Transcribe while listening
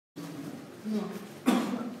No.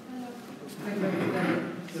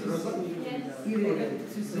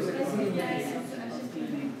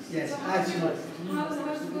 Yes, actually. How's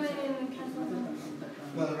it going in Catalonia?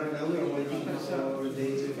 Well, right now we are waiting for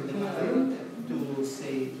the government to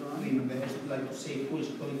say, to invest, like to say who is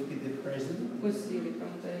going to be the president.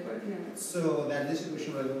 So that's the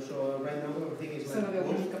situation right now. So right now everything is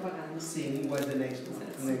like seeing what the next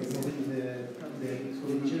move in the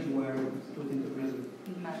religion were put into prison.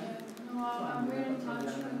 No, I'm very in touch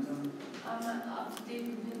with I'm up to date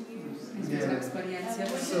with the news. Yeah.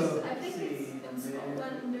 So I think it's in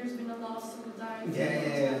Scotland there's been a lot of solidarity.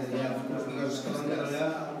 yeah, of course, because Scotland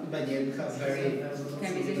veient have very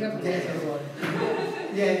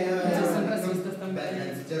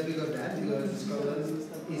just because that, because Scotland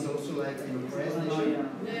is also like an oppressed nation.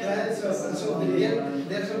 Yeah, so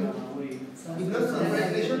there's some, it's not an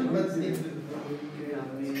oppressed nation, but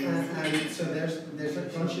and so there's a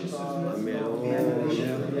conscious live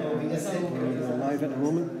at the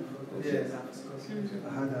moment. Yes. I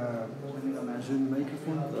had a Zoom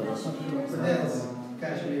microphone. Yes.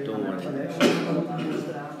 Kashmir. Don't worry. So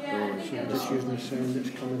just using the sound that's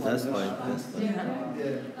coming. That's fine. That's fine.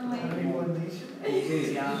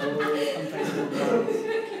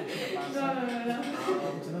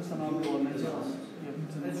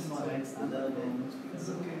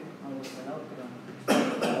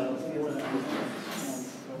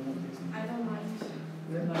 I don't mind.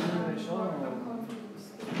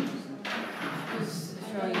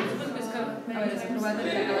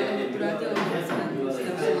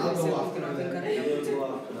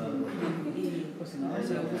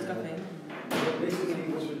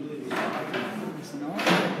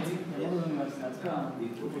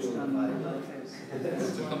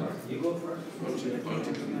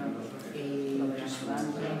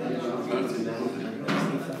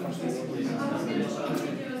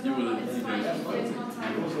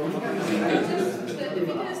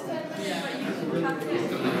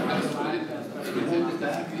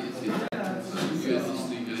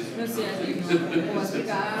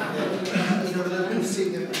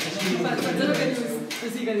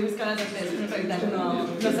 Sí, que dius que les atletes, però en realitat no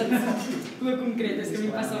saps el concret, és que a mi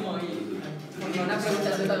em passa molt. Perquè una pregunta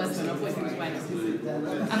tota l'estona, doncs dius, bueno,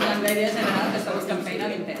 amb la idea general que està buscant feina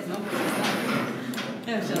ben entès, no?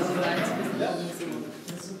 Això és raig, que és boníssim.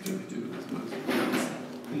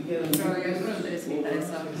 Però jo us preguntaré si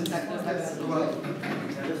m'interessa el contacte de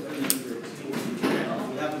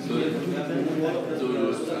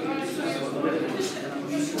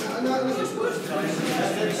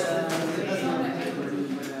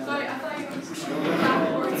Sorry, I thought you were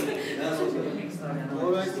backwards.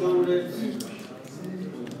 All right, comrades.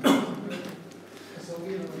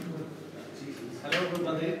 Hello,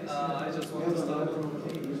 everybody. I just want to start.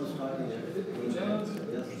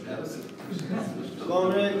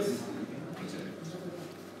 Comrades.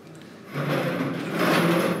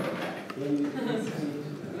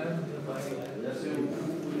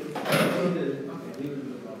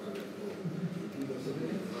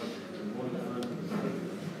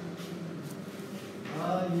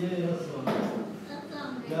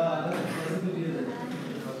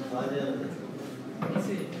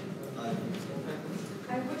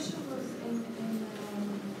 I wish it was in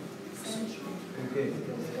Central. Okay.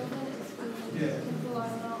 Yeah.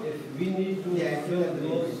 If we need to fill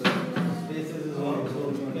those spaces as well, so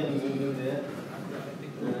we can move them there.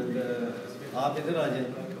 And आप इधर आ जाए.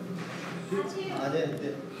 आ जाए.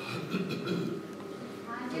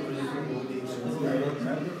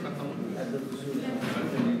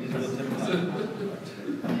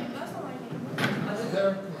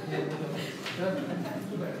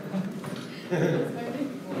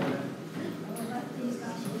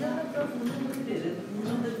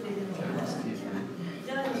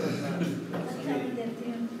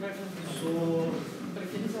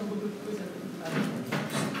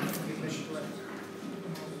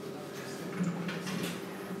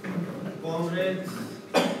 Comrades,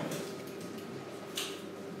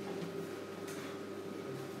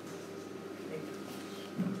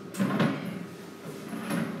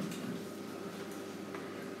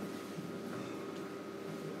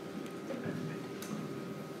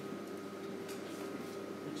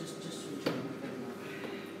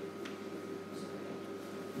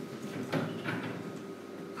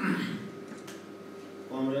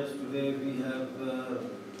 comrades, today we have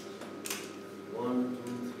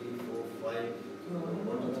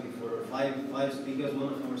 5 speakers.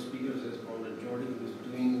 One of our speakers is comrade Jordan, who is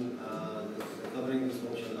doing covering this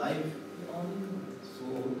function live. So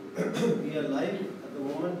we are live at the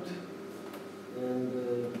moment, and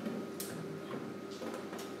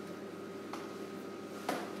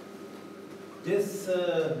This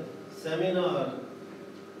seminar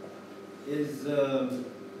is a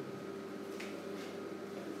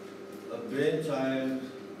brainchild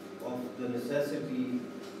of the necessity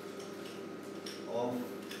of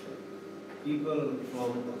people from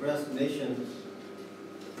oppressed nations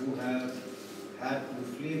who have had to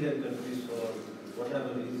flee their countries for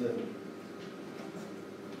whatever reason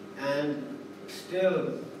and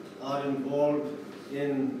still are involved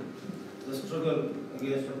in the struggle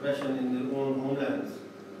against oppression in their own homelands.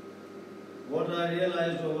 What I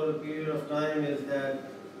realized over a period of time is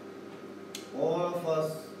that all of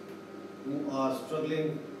us who are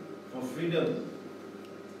struggling for freedom,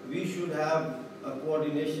 we should have a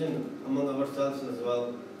coordination among ourselves as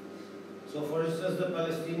well. So for instance, the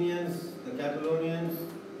Palestinians, the Catalonians,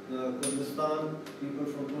 the Kurdistan, people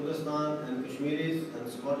from Kurdistan and Kashmiris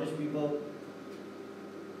and Scottish people,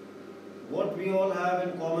 what we all have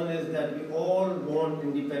in common is that we all want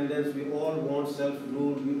independence, we all want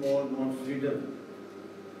self-rule, we all want freedom.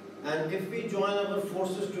 And if we join our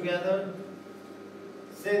forces together,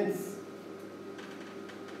 since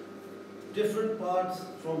different parts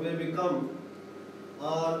from where we come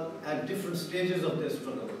are at different stages of their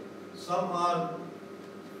struggle. Some are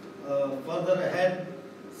further ahead,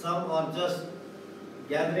 some are just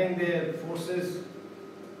gathering their forces,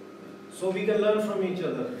 so we can learn from each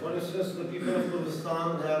other. For instance, the people of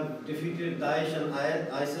Kurdistan have defeated Daesh and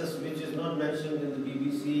ISIS, which is not mentioned in the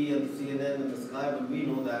BBC and CNN and the Sky, but we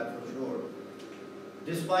know that for sure.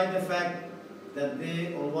 Despite the fact that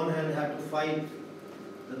they, on one hand, had to fight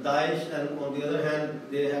the Daesh, and on the other hand,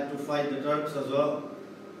 they had to fight the Turks as well,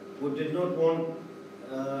 who did not want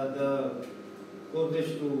the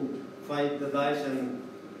Kurdish to fight the Daesh and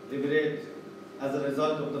liberate, as a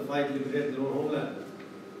result of the fight, liberate their own homeland.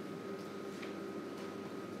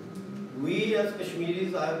 We as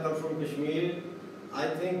Kashmiris, I have come from Kashmir, I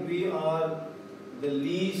think we are the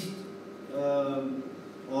least or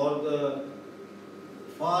the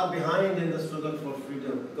far behind in the struggle for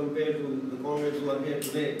freedom compared to the comrades who are here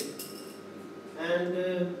today.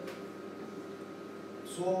 And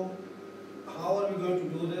so how are we going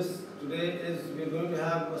to do this? Today is we're going to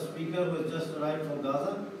have a speaker who has just arrived from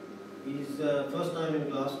Gaza. He's first time in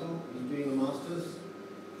Glasgow, he's doing a master's,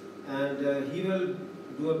 and he will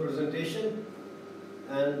do a presentation,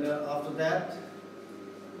 and after that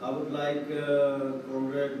I would like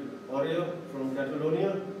comrade from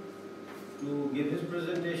Catalonia to give his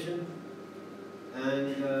presentation,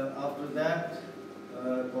 and after that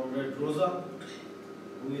comrade Rosa,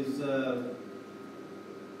 who is a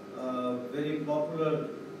very popular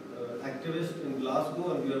activist in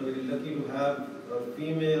Glasgow, and we are very lucky to have a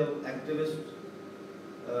female activist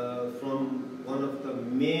from one of the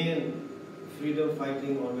main freedom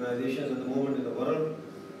fighting organizations at the moment in the world,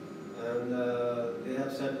 and they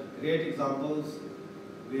have set great examples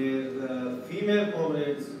where the female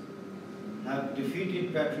comrades have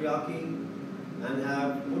defeated patriarchy and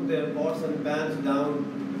have put their pots and pans down,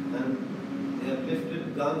 and they have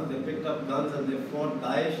lifted guns, they picked up guns and they fought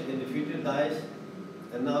Daesh, they defeated Daesh,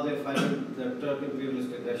 and now they're fighting the Turk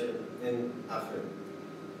imperialist aggression in Africa.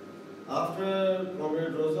 After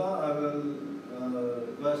Comrade Rosa, I will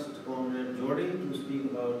request Comrade Jordy to speak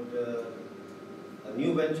about a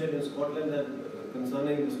new venture in Scotland that,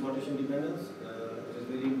 concerning the Scottish independence. It is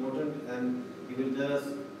very important, and he will tell us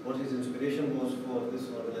what his inspiration was for this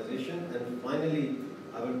organization. And finally,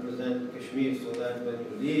 I will present Kashmir so that when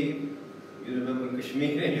you leave, you remember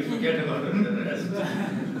Kashmir and you forget about the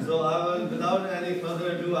rest. So I will, without any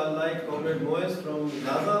further ado, I'd like Comrade Moez from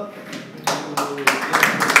Gaza to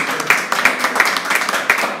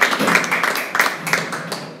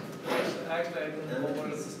Actually, I don't know where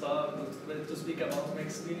to start to speak about my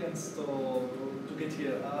experience to get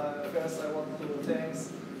here. First, I want to thank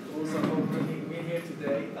Rosa for bringing me here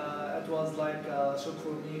today. It was like a shock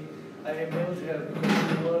for me. I emailed her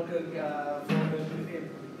because we work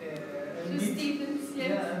Stevens, yes.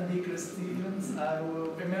 Yeah, and Baker Stevens. I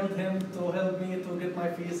emailed him to help me to get my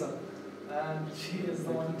visa. And she is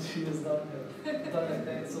the one, she has done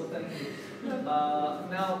it. So thank you.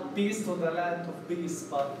 Now, peace to the land of peace,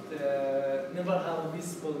 but never have a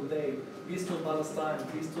peaceful day. Peace to Palestine,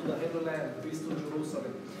 peace to the Holy Land, peace to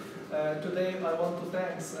Jerusalem. Today, I want to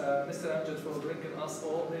thank Mr. Amjad for bringing us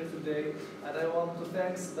all here today, and I want to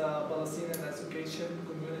thank the Palestinian education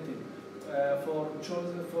community for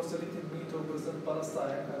selecting me to represent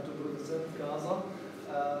Palestine and to represent Gaza.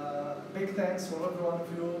 Big thanks for every one of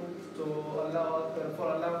you for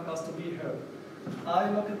allowing us to be here. I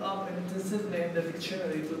looked up intensively in the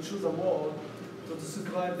dictionary to choose a word to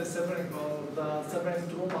describe the suffering or the suffering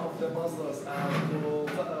trauma of the Muslims and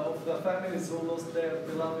of the families who lost their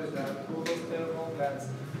beloved and who lost their homelands.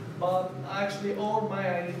 But actually all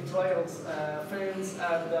my trials fails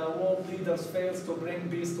and the world leaders fails to bring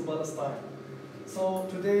peace to Palestine. So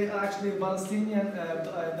today actually the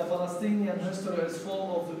Palestinian history is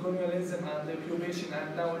full of the colonialism and the occupation,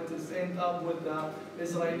 and now it is end up with the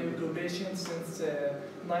Israeli occupation since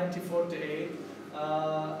 1948.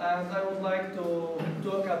 And I would like to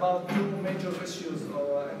talk about two major issues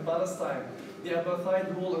in Palestine: the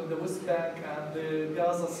apartheid rule in the West Bank and the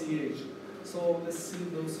Gaza siege. So let's see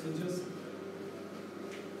those videos.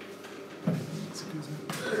 Excuse me.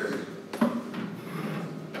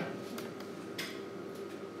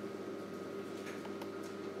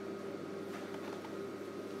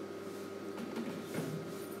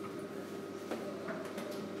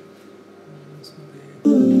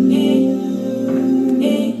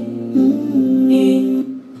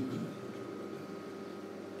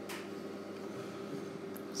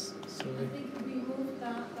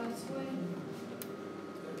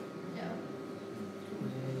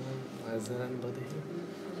 Is there anybody here?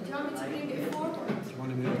 Do you want me to bring it forward? Do you want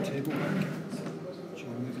to move the table back? Do you want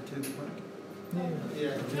to move the table back?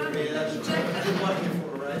 Yeah, that's what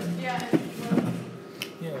before, right? Yeah.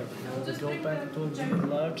 Yeah, I'll just go bring back the to the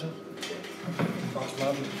larger. Much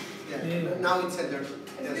larger. Yeah. Now it's centered.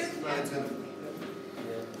 Yes, good? now it's centered.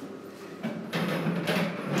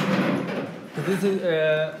 This is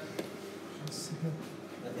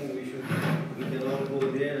I think we can all go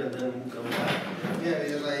there and then come back. Yeah,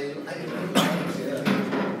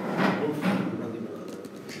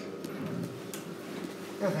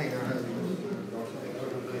 because hang on.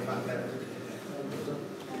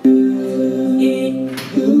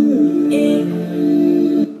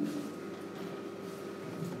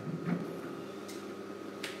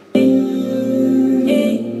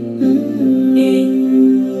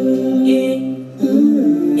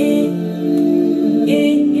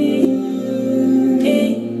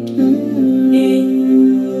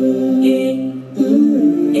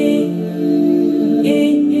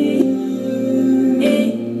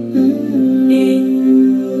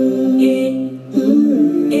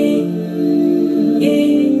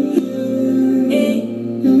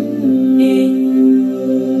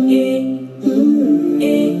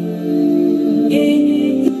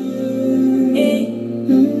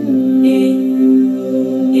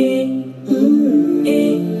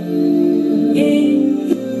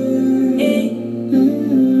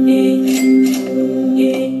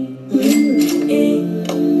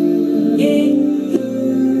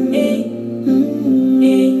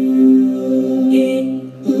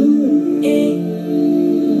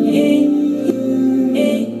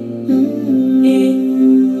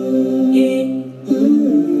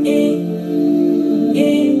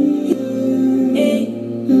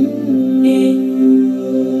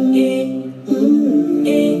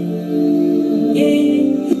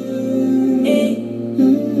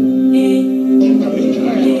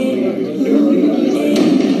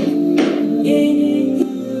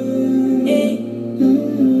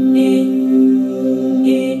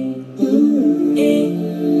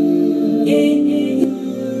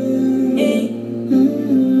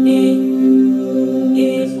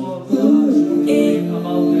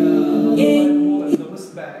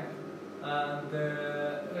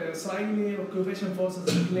 occupation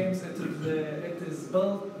forces claims it is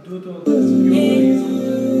built due to the security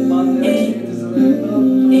reason, but actually it is built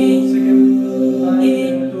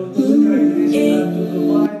to segregation and to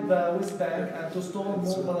divide the West Bank and to store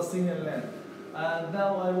more Palestinian land. And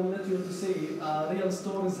now I will let you to see real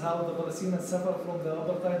stories how the Palestinians suffer from the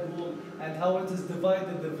apartheid rule and how it is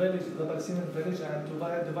divided the village, the Palestinian village, and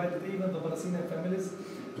divided even the Palestinian families.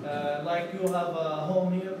 Like you have a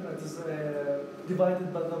home here that is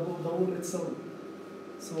divided by the rule itself.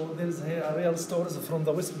 So there is here a real stories from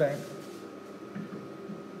the West Bank.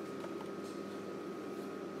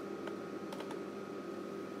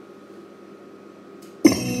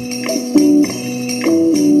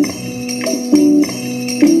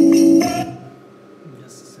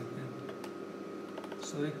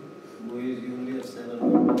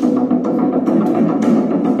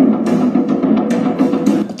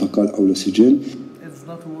 السجل. It's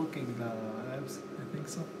not working, the apps, I think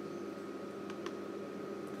so.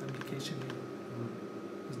 Application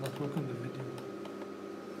is not working, the video.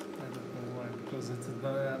 I don't know why, because it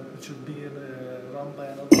should be run by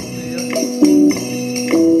another player.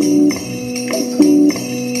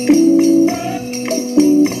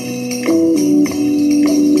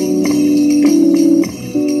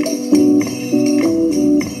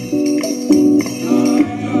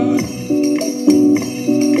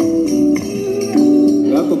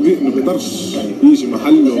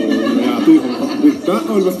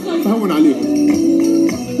 فحاول بس تهون عليهم.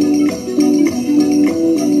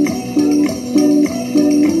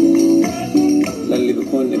 للي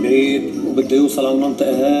بيكون بعيد وبده يوصل على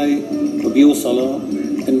المنطقة هاي وبيوصل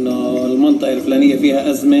إنه المنطقة الفلانية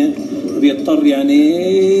فيها أزمة، بيضطر يعني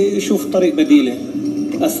يشوف طريق بديلة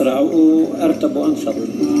أسرع وأرتب وأنشط.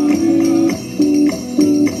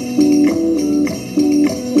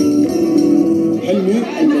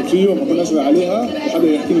 حلمي انه شيء يوم اكون اشتغل عليها وحدا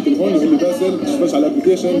يحكي لي تليفون يقول لي باسل اشتغلش على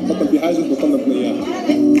الابلكيشن، بطل في حاجه بطلنا بدنا اياها.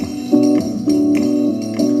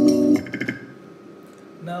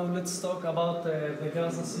 Now let's talk about the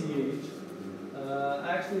Gaza siege.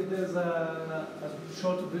 Actually, there's a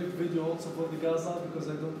short brief video also for the Gaza because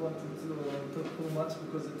I don't want to talk too much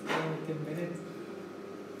because it's only 10 minutes.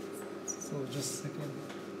 So just a second.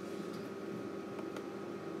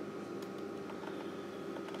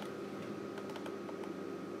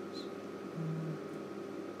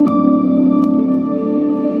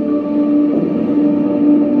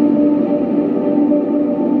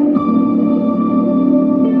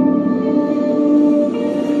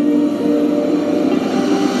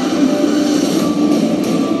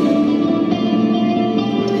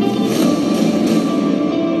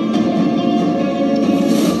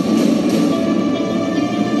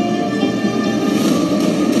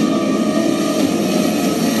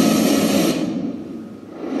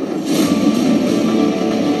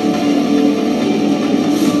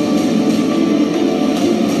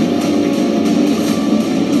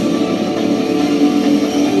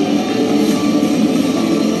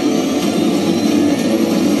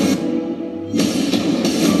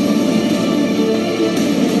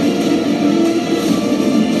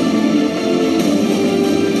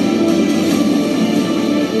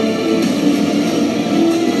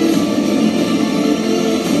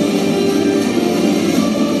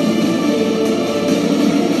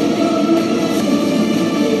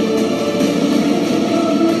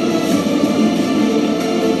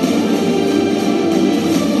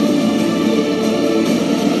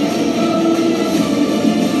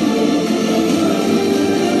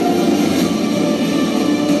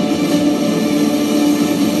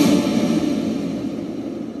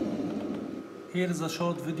 Here is a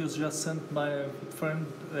short video just sent by a friend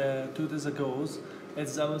 2 days ago.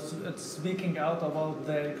 It's speaking out about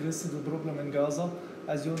the electricity problem in Gaza.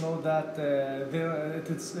 As you know that it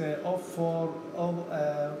is off for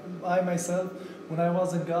I myself, when I was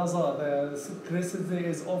in Gaza, the electricity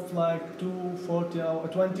is off like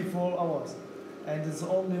 24 hours, and it's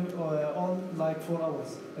only on like 4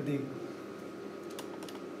 hours a day.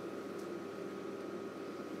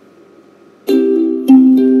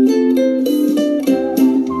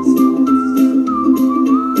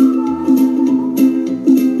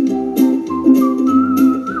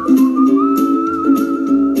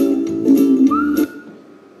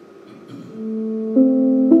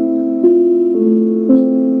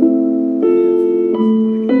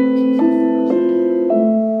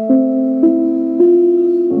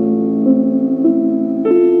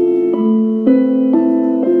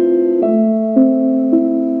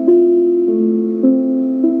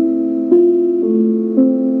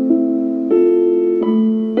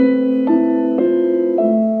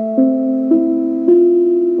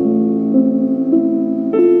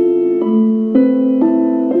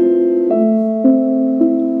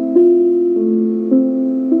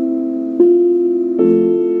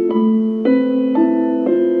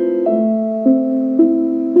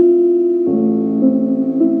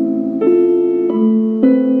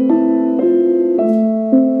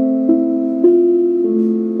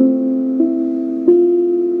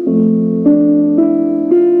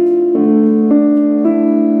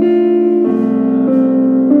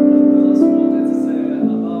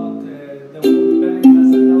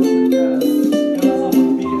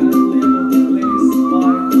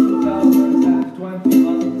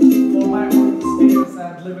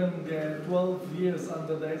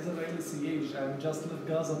 Just left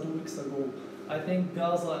Gaza 2 weeks ago. I think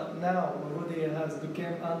Gaza now already has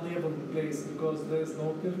become unlivable place because there is no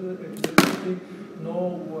electricity, no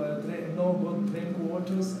good drinking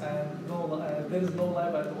waters, and there is no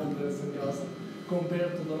life at all there is in Gaza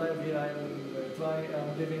compared to the life here I'm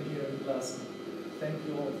living here in Glasgow. Thank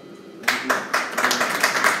you all. Thank you.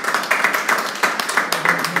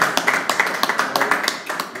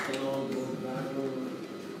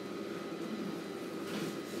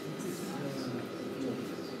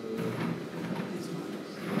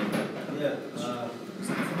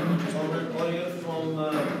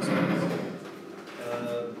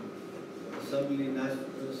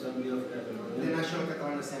 Assembly of Catalonia. The National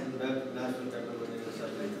Catalonia Assembly. National Catalonia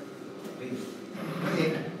Assembly. Please. Okay.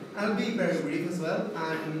 I'll be very brief as well,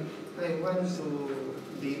 and I want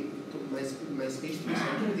my speech to be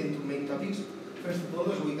centered into main topics. First of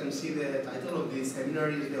all, as we can see, the title of this seminar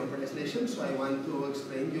is the Oppressed Nation, so I want to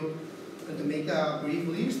explain you and to make a brief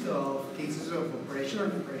list of cases of oppression or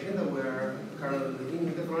repression that we are currently living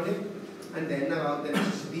in Catalonia, and then about the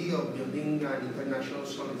necessity of building an international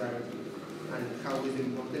solidarity and how is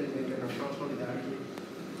important international solidarity.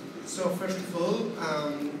 So first of all,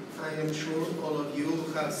 I am sure all of you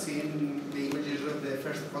have seen the images of the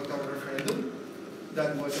 1st of October referendum.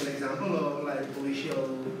 That was an example of like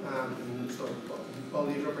policial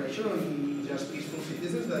police repression on just peaceful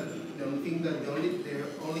citizens that don't think that their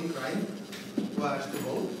only crime was to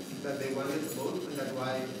vote, that they wanted to vote, and that's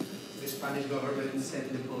why the Spanish government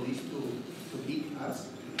sent the police to hit us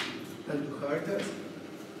and to hurt us.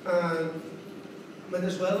 But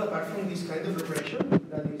as well, apart from this kind of repression,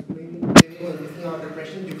 that is maybe when you think about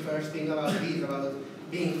repression, you first think about this, about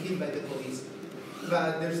being hit by the police.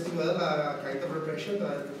 But there's as well a kind of repression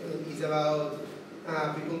that is about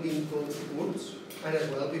people being called Kurds, and as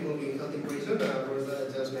well people being held in prison,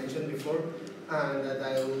 was just mentioned before, and that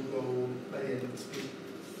I will go by the end of the speech.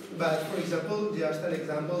 But for example, just an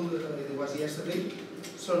example, it was yesterday.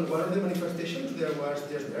 So in one of the manifestations, there was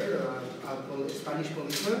just a Spanish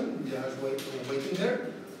policeman just waiting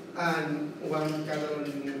there, and one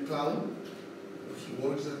Catalan clown, he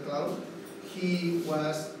works as a clown, he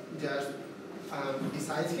was just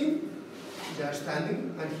beside him, just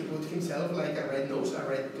standing, and he put himself like a red nose, a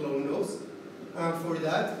red clown nose. For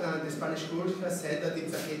that, the Spanish court has said that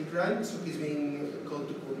it's a hate crime, so he's being called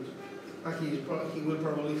to court. He will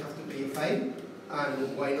probably have to pay a fine,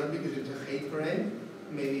 and why not? Because it's a hate crime.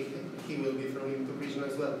 Maybe he will be thrown into prison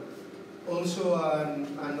as well. Also,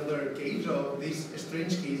 another case of these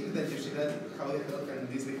strange cases that you see that how the hell can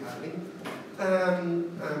this be happening? A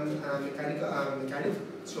mechanic,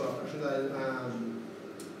 so a person that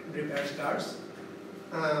repairs cars.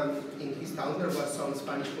 In his town there was some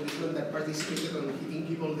Spanish policeman that participated on hitting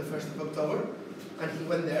people the 1st of October, and he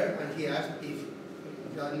went there and he asked if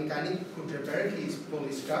the mechanic could repair his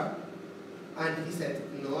police car, and he said,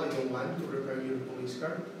 no, I don't want to repair your police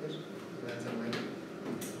car. Yes, that's a line.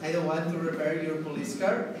 I don't want to repair your police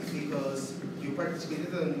car because you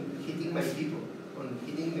participated on hitting my people, on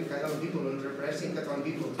hitting the Catalan people, on repressing Catalan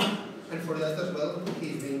people. And for that as well,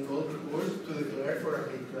 he's being called to court to declare for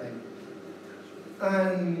a hate crime.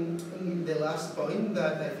 And the last point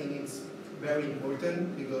that I think is very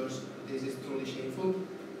important, because this is truly shameful,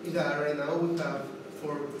 is that right now we have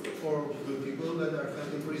four good people that are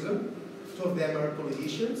held in prison. Two of them are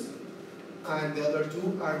politicians, and the other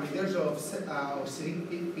two are leaders of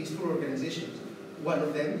civic peaceful organizations. One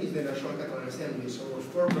of them is the National Catalan Assembly, so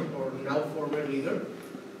now former leader,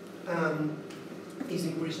 is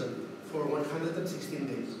in prison for 116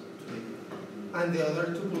 days today. And the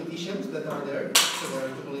other two politicians that are there, so there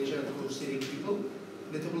are two politicians who are civic people.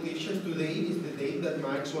 The two politicians today is the date that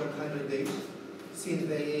marks 100 days since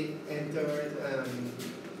they entered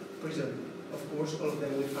prison. Of course, all of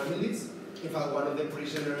them with families. In fact, one of the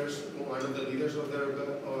prisoners, one of the leaders of their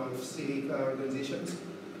civic organizations,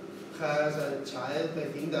 has a child, I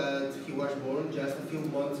think that he was born just a few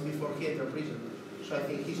months before he entered prison. So I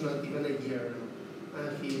think he's not even a year now.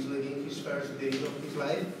 And he's living his first days of his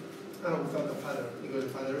life without a father, because the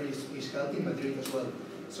father is held in Madrid as well.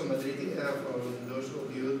 So Madrid, for those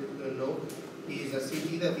of you who don't know, is a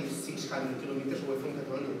city that is 600 kilometers away from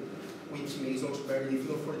Catalonia, which makes it very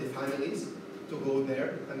difficult for the families to go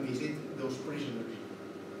there and visit those prisoners.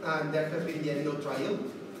 And there has been yet no trial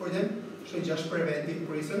for them, so it's just preventive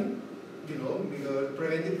prison, you know, because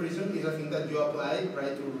preventive prison is a thing that you apply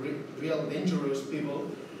right to real dangerous people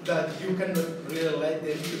that you cannot really let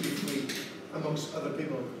them to be free amongst other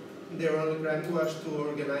people. Their only crime was to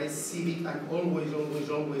organize civic and always,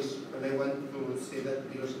 and I want to say that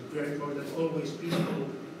because it's very important, always peaceful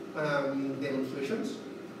demonstrations.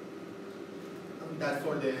 That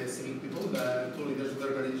for the civic people, the two leaders of the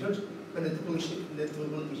organizations, and the two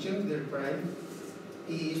politicians, their crime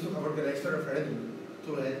is to have organized a referendum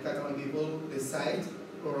to let Catalan people decide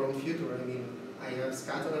our own future. I mean, I am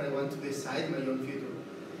Catalan and I want to decide my own future.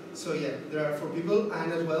 So yeah, there are 4 people,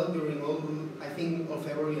 and as well during all, I think, of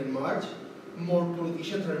February and March, more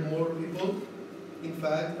politicians and more people. In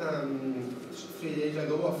fact, 3 days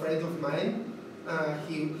ago, a friend of mine,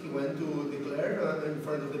 he went to declare in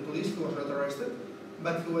front of the police. He was not arrested,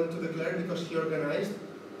 but he went to declare because he organized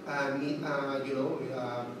a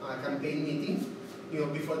campaign meeting,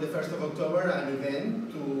 before the 1st of October, an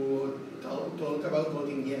event to talk about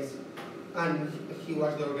voting yes. And he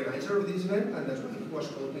was the organizer of this event, and that's why he was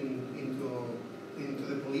called into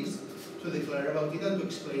the police to declare about it and to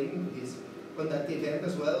explain this. On that event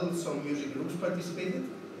as well, some music groups participated,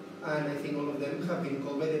 and I think all of them have been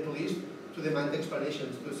called by the police to demand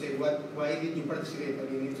explanations, to say why did you participate? I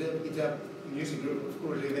mean, it's a music group, of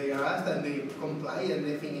course. If they are asked and they comply and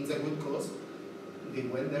they think it's a good cause, they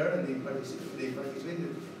went there and they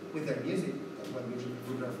participated with their music. That's what music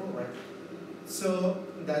groups are for, right? So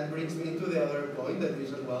that brings me to the other point that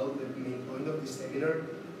is as well the main point of this seminar,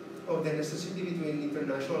 of the necessity between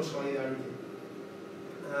international solidarity.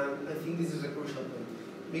 I think this is a crucial point,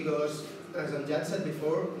 because as Amjad said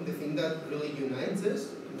before, the thing that really unites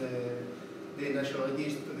us, the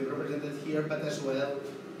nationalities to be represented here, but as well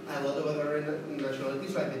a lot of other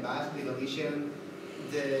nationalities like the Basque, the Galician,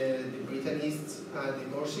 the Britannists, the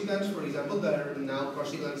Corsicans, for example, that are now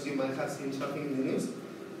Corsicans, you might have seen something in the news,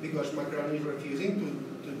 because Macron is refusing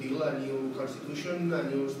to deal a new constitution, a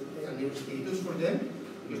new status for them,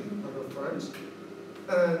 because they're part of France.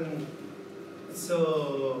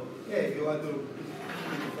 So, yeah, if you want to.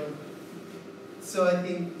 So I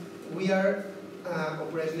think we are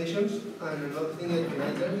oppressed nations, and another thing that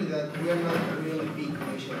unites us is that we are not really big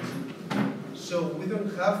nations. So we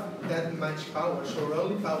don't have that much power. So our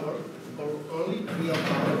only power, or only real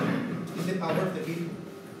power, is the power of the people.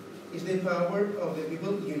 It's the power of the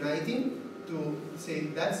people uniting to say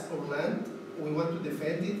that's our land, we want to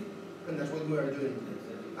defend it, and that's what we are doing.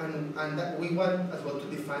 And that we want as well to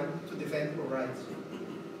defend our rights.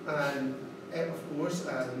 And of course,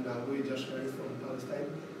 now we just heard from Palestine,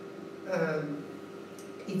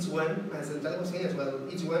 each one, as Amjad was saying as well,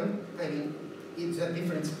 each one, I mean, it's a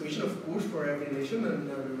different situation, of course, for every nation and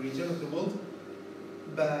every region of the world.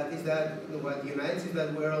 But is that what unites is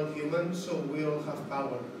that we're all human, so we all have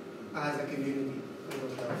power as a community.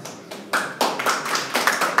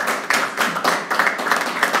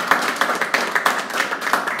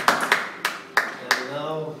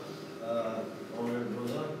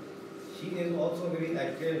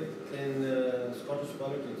 Active in Scottish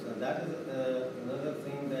politics, and that is another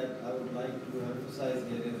thing that I would like to emphasize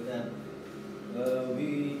here is that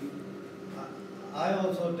I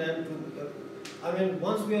also tend to, I mean,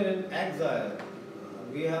 once we are in exile,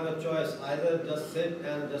 we have a choice, either just sit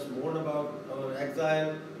and just mourn about our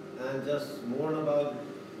exile and just mourn about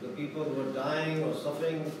the people who are dying or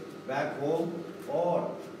suffering back home,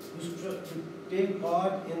 or to take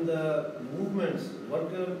part in the movements,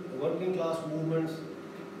 working class movements,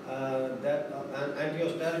 and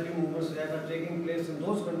anti-austerity movements that are taking place in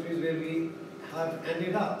those countries where we have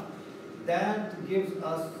ended up. That gives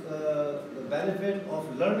us the benefit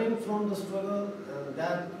of learning from the struggle, and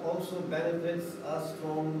that also benefits us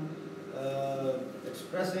from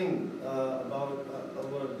expressing about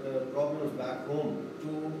our problems back home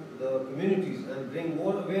to the communities and bring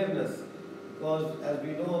more awareness, because as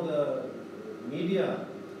we know, the media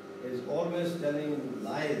is always telling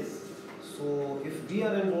lies. So if we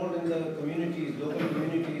are involved in the communities, local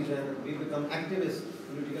communities, and we become activists,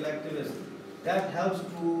 political activists, that helps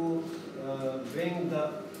to bring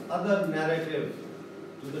the other narrative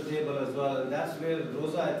to the table as well. And that's where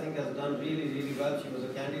Rosa, I think, has done really, really well. She was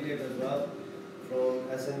a candidate as well from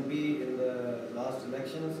SNP in the last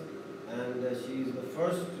elections, and she is the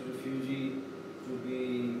first refugee to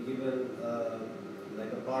be given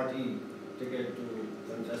like a party ticket to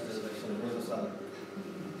contest the election. Rosa.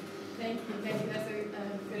 Thank you, that's a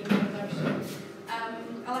good introduction.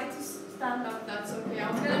 I like to stand up, that's okay.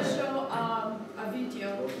 I'm going to show a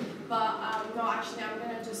video, but no, actually I'm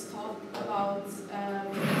going to just talk about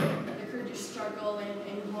the Kurdish struggle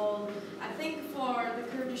in whole. I think for the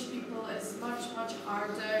Kurdish people it's much, much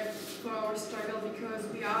harder for our struggle because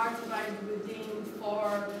we are divided within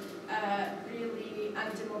four really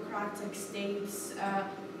undemocratic states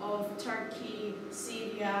of Turkey,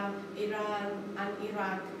 Syria, Iran, and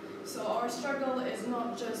Iraq. So our struggle is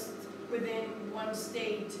not just within one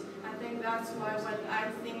state. I think that's why when I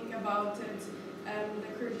think about it,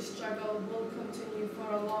 the Kurdish struggle will continue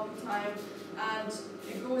for a long time. And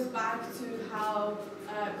it goes back to how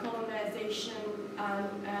colonization and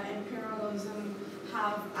imperialism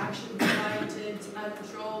have actually divided and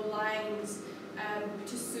draw lines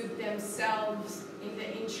to suit themselves in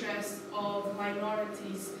the interest of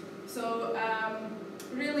minorities. So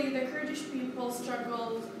really the Kurdish people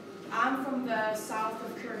struggled. I'm from the south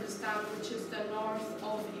of Kurdistan, which is the north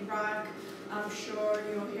of Iraq. I'm sure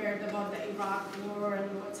you heard about the Iraq war and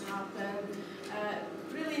what's happened.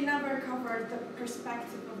 Really never covered the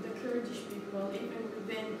perspective of the Kurdish people, even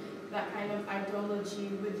within that kind of ideology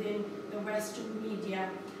within the Western media.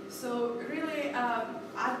 So really,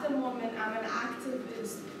 at the moment, I'm an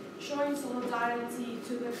activist showing solidarity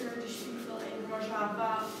to the Kurdish people in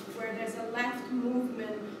Rojava, where there's a left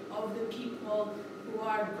movement of the people who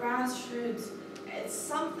are grassroots. It's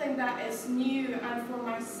something that is new, and for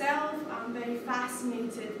myself, I'm very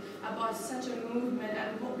fascinated about such a movement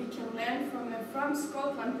and what we can learn from it from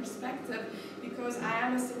Scotland perspective, because I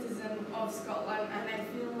am a citizen of Scotland, and I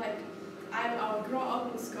feel like I grew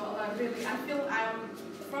up in Scotland, really. I feel I'm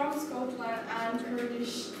from Scotland and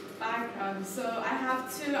Kurdish background, so I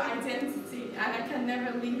have two identities, and I can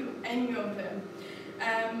never leave any of them.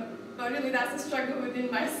 But really, that's a struggle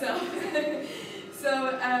within myself.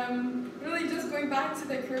 So really just going back to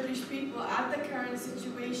the Kurdish people, at the current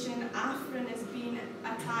situation, Afrin is being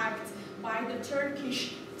attacked by the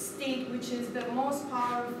Turkish state, which is the most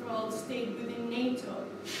powerful state within NATO.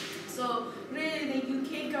 So really the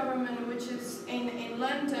UK government, which is in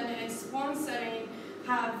London and is sponsoring,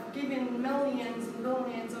 have given millions and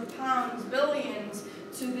billions of pounds, billions,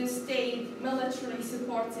 to the state, militarily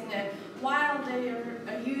supporting it, while they are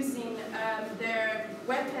using their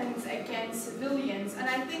weapons against civilians. And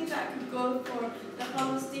I think that could go for the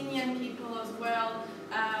Palestinian people as well,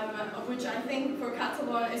 which I think for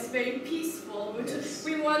Catalonia is very peaceful, which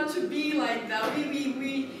we want to be like that.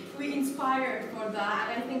 We inspired for that,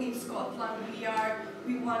 and I think in Scotland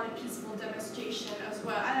we want a peaceful demonstration as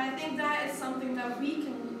well. And I think that is something that we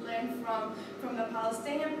can learn from the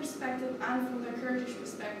Palestinian perspective and from the Kurdish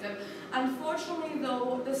perspective. Unfortunately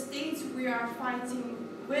though, the states we are fighting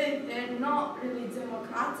with, they're not really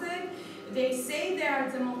democratic. They say they are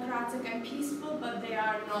democratic and peaceful, but they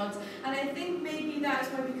are not. And I think maybe that's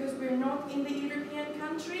why, because we're not in the European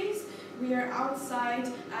countries, we are outside,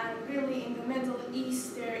 and really in the Middle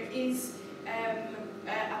East there is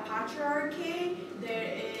a patriarchy,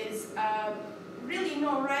 there is really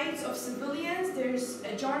no rights of civilians. There's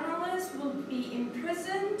a journalist will be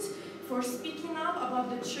imprisoned for speaking up about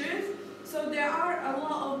the truth. So there are a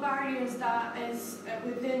lot of barriers that is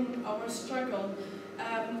within our struggle.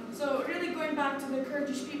 So really going back to the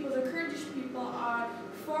Kurdish people are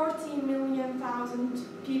 40 million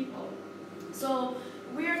people. So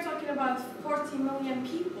we are talking about 40 million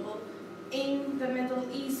people in the Middle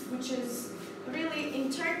East, which is really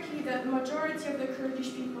in Turkey, the majority of the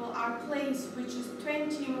Kurdish people are placed, which is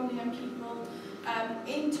 20 million people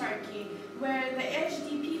in Turkey, where the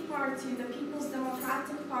HDP party, the People's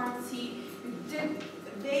Democratic Party,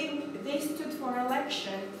 they stood for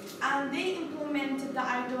election, and they implemented the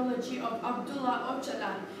ideology of Abdullah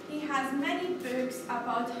Öcalan. He has many books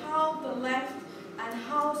about how the left and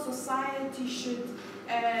how society should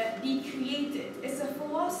be created. It's a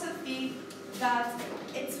philosophy that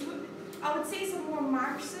I would say it's a more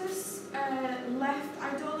Marxist left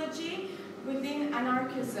ideology within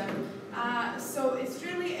anarchism. So it's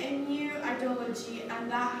really a new ideology,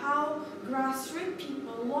 and that how grassroots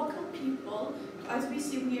people, local people, as we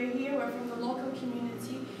see we are here, we're from the local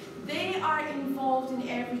community, they are involved in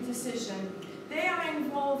every decision. They are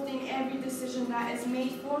involved in every decision that is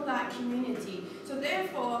made for that community. So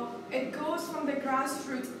therefore, it goes from the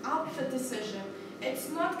grassroots up the decision. It's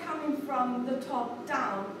not coming from the top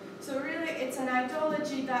down. So really, it's an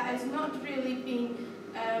ideology that is not really being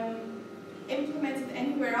implemented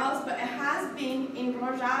anywhere else, but it has been in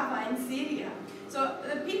Rojava in Syria. So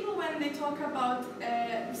the people, when they talk about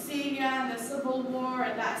Syria and the civil war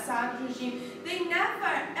and the Assad regime, they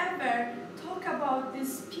never ever talk about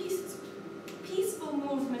this peaceful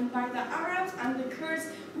movement by the Arabs and the Kurds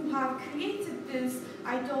who have created this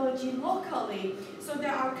ideology locally. So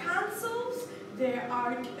there are councils, there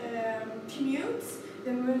are commutes,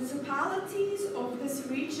 the municipalities of this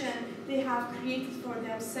region, they have created for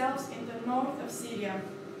themselves in the north of Syria.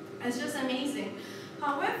 It's just amazing.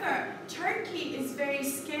 However, Turkey is very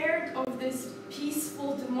scared of this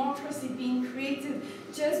peaceful democracy being created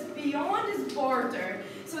just beyond its border.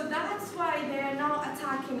 So that's why they are now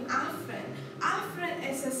attacking Afrin. Afrin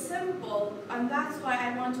is a symbol, and that's why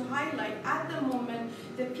I want to highlight at the moment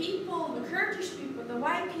the people, the Kurdish people, the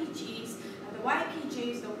YPGs, and the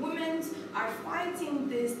YPJs, the women are fighting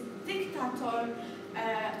this dictator,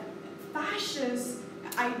 fascist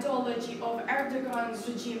ideology of Erdogan's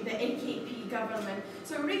regime, the AKP government.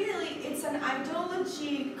 So really, it's an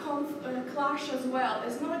ideology clash as well.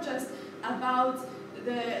 It's not just about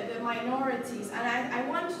the minorities, and I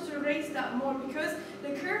wanted to raise that more because the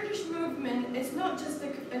Kurdish movement is not just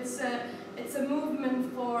it's a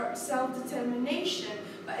movement for self-determination,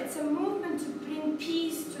 but it's a movement to bring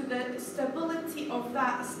peace to the stability of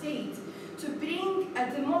that state, to bring a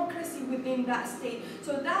democracy within that state.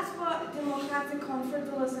 So that's what democratic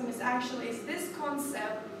confederalism is actually, is this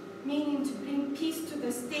concept, meaning to bring peace to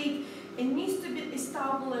the state. It needs to be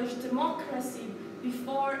established democracy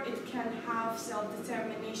before it can have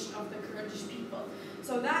self-determination of the Kurdish people.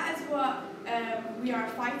 So that is what we are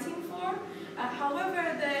fighting for.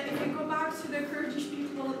 However, if we go back to the Kurdish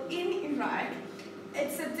people in Iraq,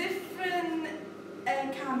 it's a different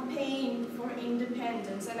campaign for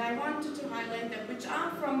independence, and I wanted to highlight that, which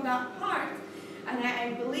I'm from that part, and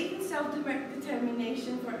I believe in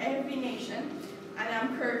self-determination for every nation, and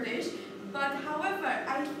I'm Kurdish, but however,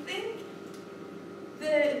 I think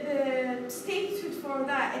the statehood for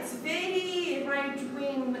that, it's very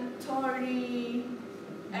right-wing Tory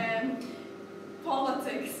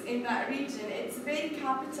politics in that region. It's very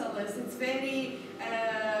capitalist, it's very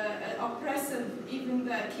oppressive, even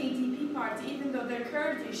the KDP party, even though they're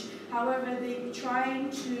Kurdish, however, they're trying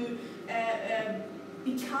to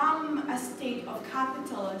become a state of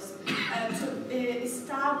capitalists to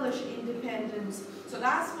establish independence. So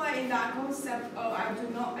that's why in that concept, I do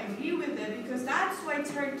not agree with it, because that's why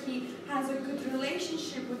Turkey has a good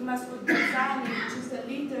relationship with Maqbool Bhat, which is the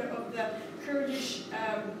leader of the Kurdish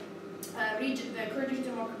region, the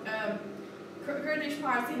Kurdish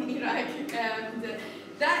party in Iraq, and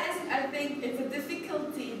that is, I think, it's a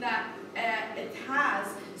difficulty that it has.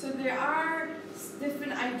 So there are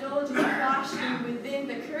different ideologies clashing within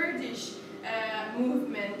the Kurdish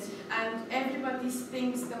movement, and everybody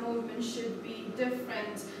thinks the movement should be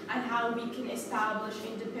different and how we can establish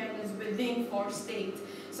independence within 4-state.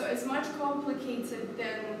 So it's much complicated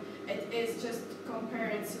than it is just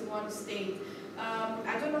compared to one state.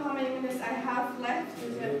 I don't know how many minutes I have left.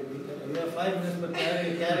 We have 5 minutes, but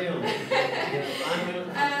carry on.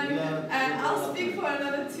 I'll speak for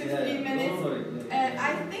another 2-3 minutes.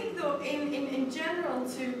 I think, though, in general,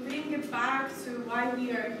 to bring it back to why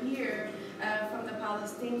we are here, from the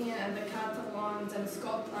Palestinian and the Catalans and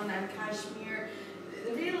Scotland and Kashmir,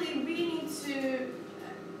 really we need to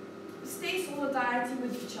stay solidarity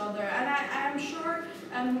with each other. And I'm sure,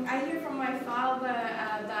 I hear from my father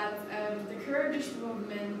that the Kurdish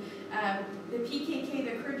movement, the PKK,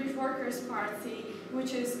 the Kurdish Workers' Party,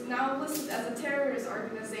 which is now listed as a terrorist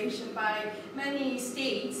organization by many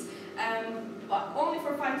states, but only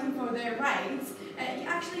for fighting for their rights, he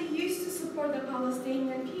actually used to support the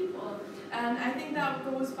Palestinian people. And I think that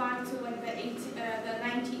goes back to like the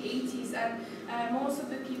 1980s, and most of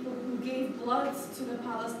the people who gave blood to the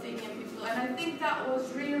Palestinian people. And I think that was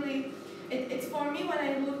really, it's for me, when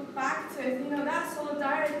I look back to it, that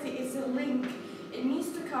solidarity is a link. It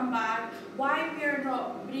needs to come back. Why we are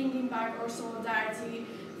not bringing back our solidarity?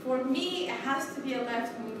 For me, it has to be a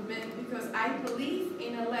left movement, because I believe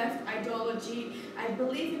in a left ideology. I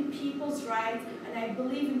believe in people's rights, and I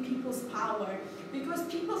believe in people's power. Because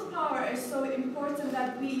people's power is so important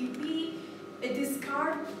that we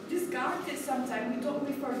discard it sometimes.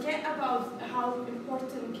 We forget about how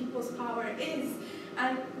important people's power is.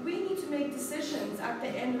 And we need to make decisions at the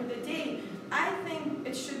end of the day. I think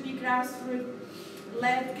it should be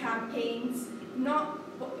grassroots-led campaigns, not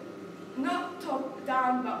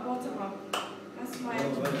top-down, but bottom-up. That's my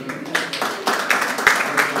opinion.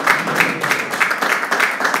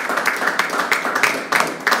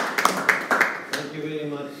 Thank you very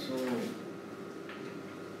much. So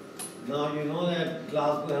now you know that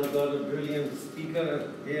Glasgow has got a brilliant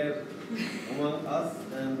speaker here among us,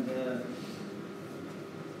 and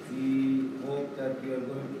we hope that we are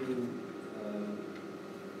going to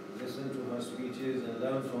listen to her speeches and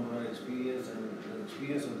learn from her experience and the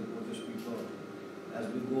experience of the Kurdish people as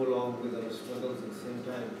we go along with our struggles at the same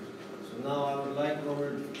time. So now I would like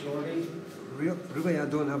comrade Jordy. Really, I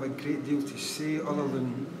don't have a great deal to say other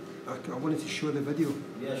than I wanted to show the video.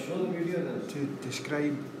 Yeah, show the video then. To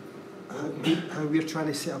describe how we're trying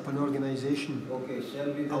to set up an organisation. Okay,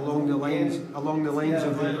 shall we? Along the lines of why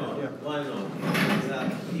the. not? Yeah. Why not?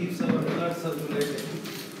 Exactly. Keeps our blood circulating.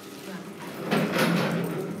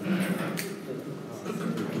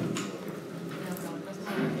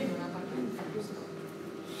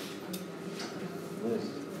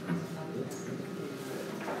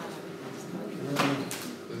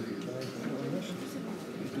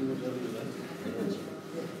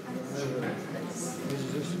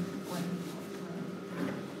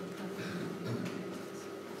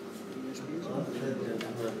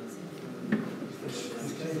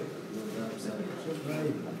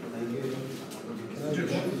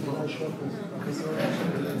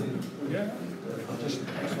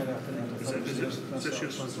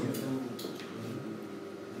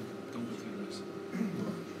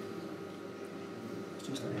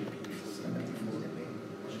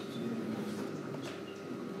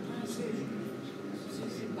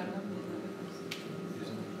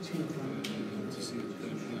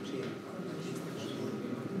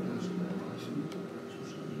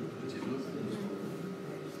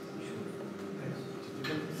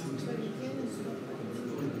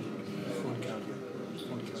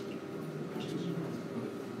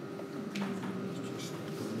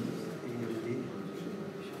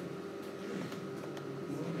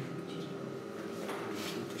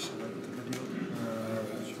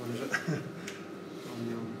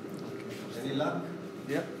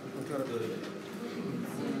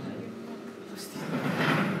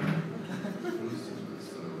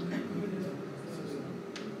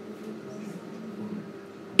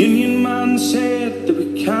 Union man said that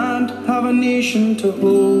we can't have a nation to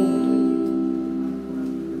hold.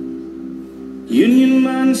 Union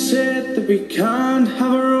man said that we can't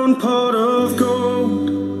have our own pot of gold.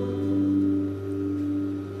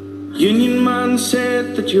 Union man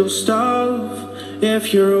said that you'll starve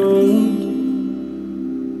if you're old.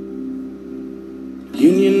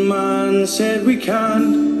 Union man said we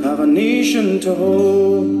can't have a nation to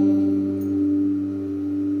hold.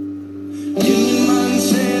 Union man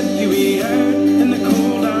said you'll be out in the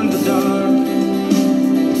cold and the dark.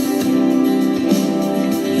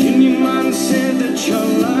 Union man said that your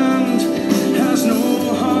land has no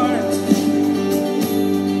heart.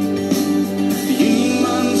 The Union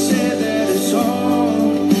man said that it's all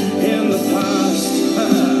in the past.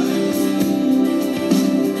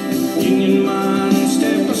 Union man,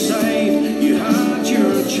 step aside, you had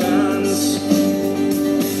your chance.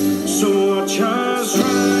 So watch us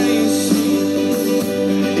rise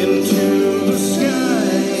into the sky.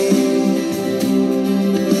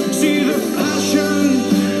 See the passion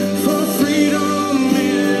for freedom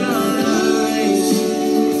in our eyes.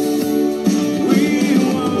 We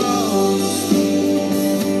were lost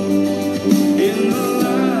in the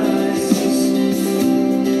lies.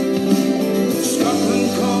 Scotland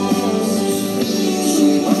calls, so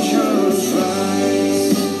watch us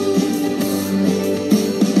rise.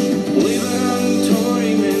 Labour and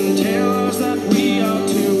Tory men tell us that we are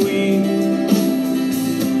too weak.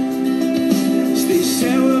 As they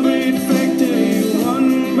celebrate victory won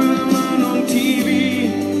by a man on TV.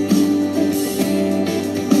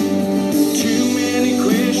 Too many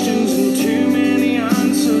questions and too many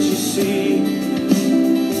answers, you see.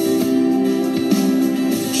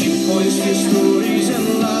 Cheap boys hear stories and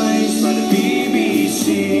lies by the BBC.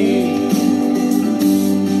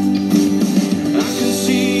 I can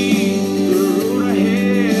see the road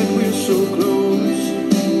ahead, we're so close.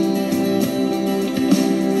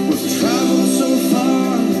 We've traveled so far,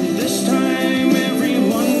 this time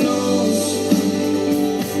everyone knows.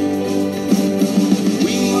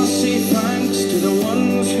 We must say thanks to the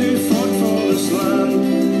ones who fought for this land.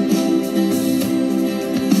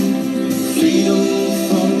 Freedom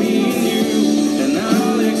for me and you and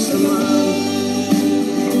Alex the man.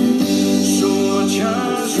 So watch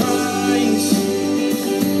us rise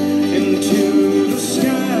into the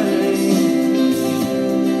sky.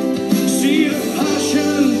 See the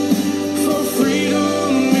passion for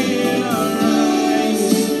freedom in our eyes.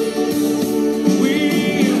 We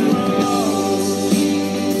were lost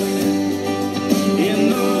in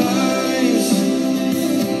the lies.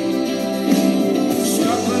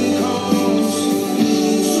 Scotland calls,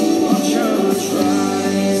 so watch us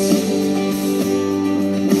rise.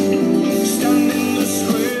 Stand in the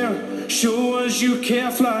square, show us you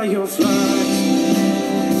care, fly your flag.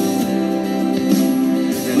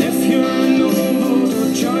 And if you're a noble to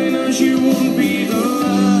join us, you won't be the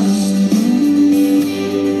last.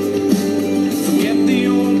 Forget the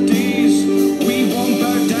old days, we won't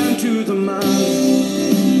bow down to the man.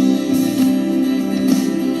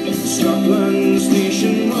 Scotland's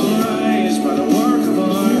nation will rise by the work of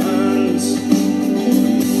our hands.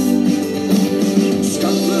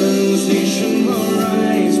 Scotland's nation will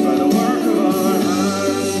rise by the work of our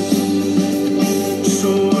hands. So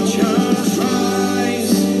watch us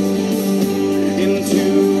rise into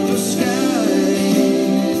the sky.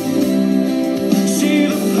 See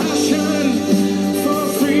the passion for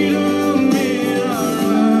freedom in our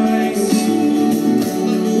eyes.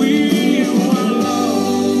 We were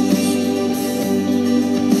lost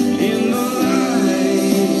in the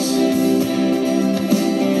lies.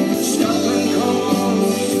 Scotland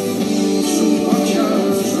calls, so watch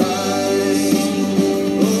us rise.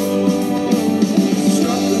 Oh,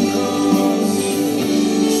 Scotland calls,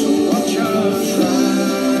 so watch us rise.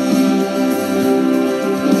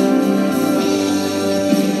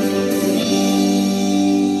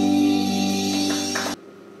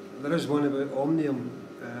 There is one about Omnium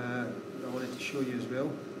I wanted to show you as well.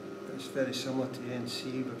 It's very similar to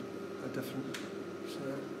NC, but a different. So,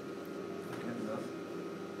 look at that.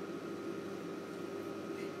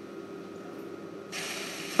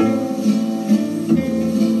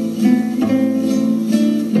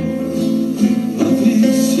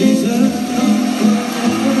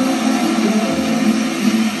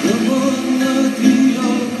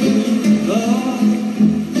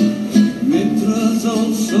 Mentre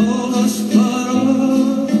el sol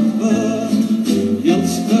esperava i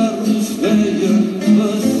els carros feien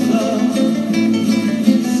passar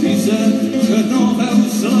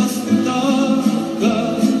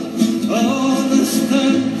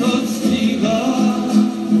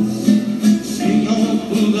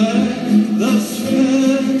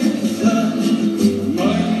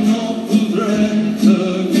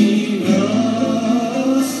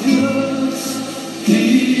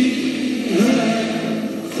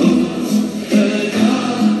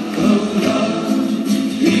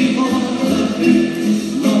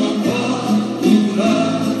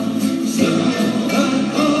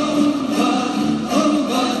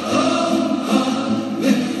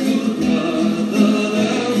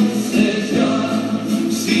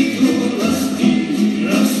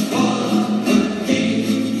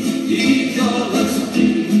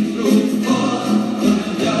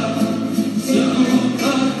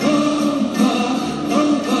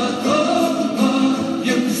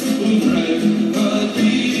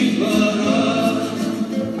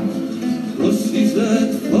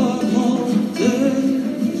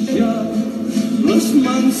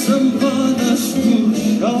em van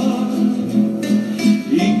escorxar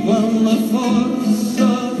i quan la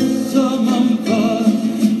força se me'n va,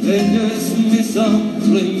 ella és més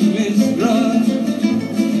ampla i més gran.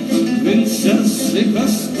 Ben cert sé que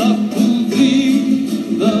està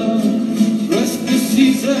podrida, però és que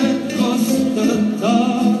sisè costa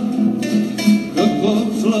tant que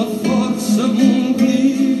cops la força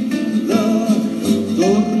m'oblida.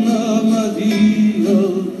 Torna'm a dir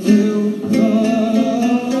el teu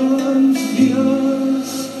cant, si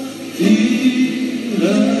es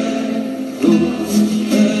tira tots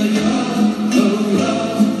allà caurà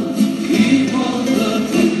i molt de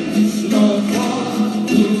temps no pot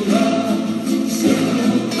durar.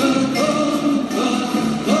 Segur que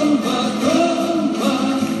tomba,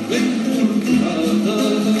 ben tornada de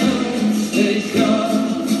deixar.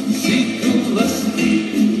 Si tu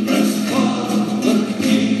l'estimes fort per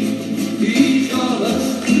aquí i jo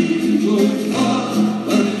l'estimo fort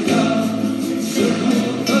per allà, segur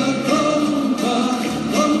que tomba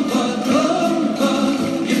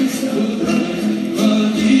i ens podrem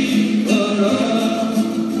alliberar.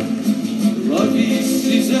 La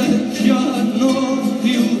Vicizet ja no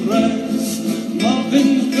diu res, mal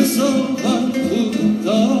vent que se'l van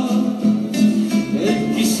portar. Ell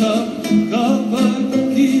qui sap cap a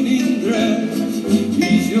quin indret i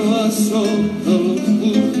jo a sota el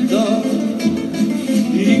portal.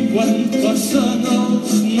 I quan passen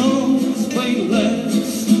els nous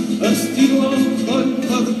bailets estiro el coll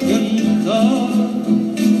per cantar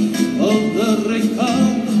el darrer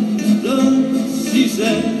cant d'en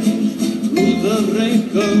Sisè, el darrer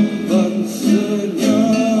que em va ensenyar.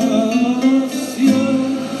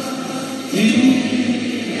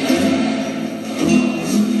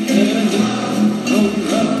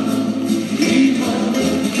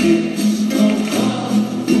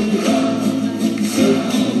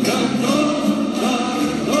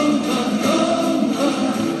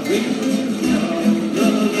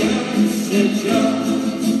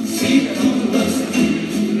 Si tu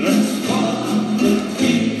l'estires fort per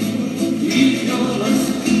aquí i jo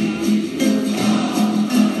l'estimo i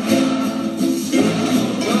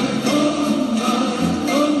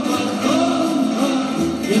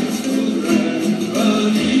ens podrem alliberar.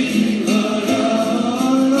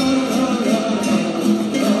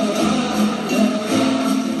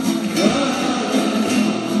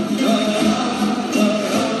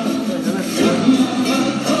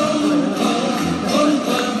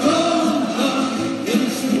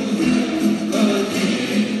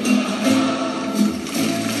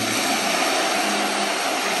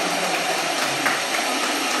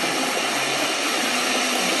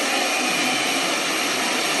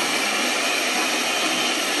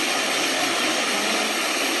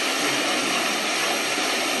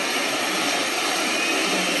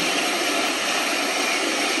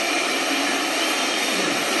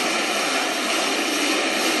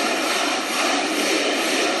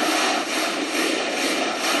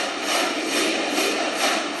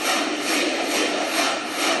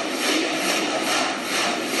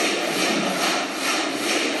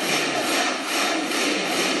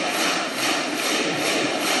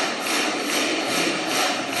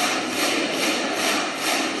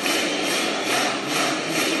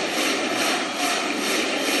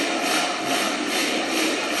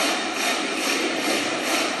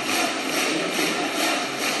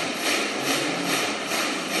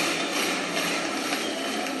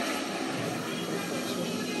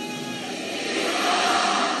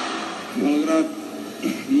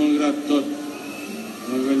 Malgrat tot,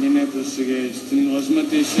 la gallineta segueix tenint les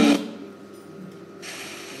mateixes...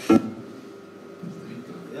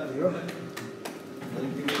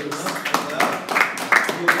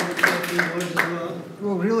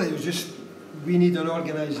 Well, really, it was just, we need an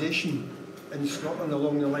organisation in Scotland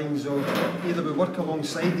along the lines of either we work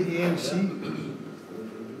alongside the ANC,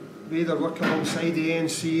 we either work alongside the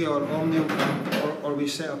ANC or Omnium, or we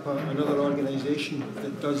set up another organisation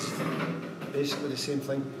that does basically the same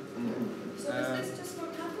thing. So is this just for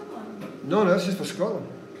Catalan? No, this is for Scotland.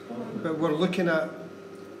 But we're looking at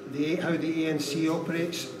how the ANC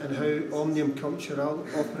operates and how Omnium Cultural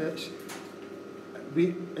operates.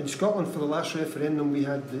 In Scotland, for the last referendum, we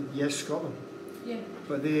had the Yes Scotland. Yeah.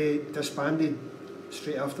 But they disbanded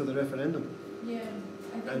straight after the referendum. Yeah. I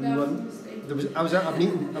think And that was a mistake. I was at a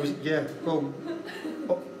meeting. Well,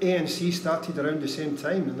 ANC started around the same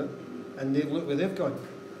time, and look where they've gone.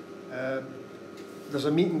 There's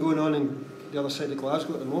a meeting going on in the other side of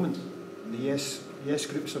Glasgow at the moment. The Yes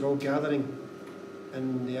groups are all gathering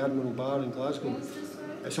in the Admiral Bar in Glasgow. When is this, sorry?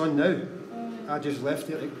 It's on now. I just left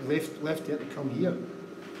it to come here.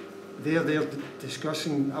 They're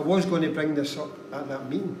discussing. I was going to bring this up at that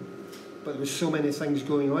meeting, but there was so many things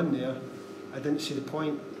going on there, I didn't see the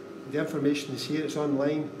point. The information is here, it's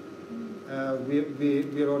online.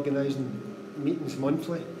 We're organising meetings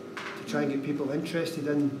monthly to try and get people interested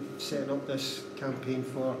in setting up this campaign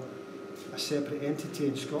for a separate entity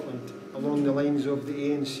in Scotland along the lines of the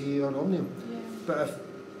ANC or Omnium. Yeah. But if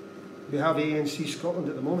we have ANC Scotland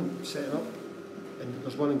at the moment setting up, and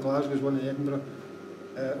there's one in Glasgow, there's one in Edinburgh,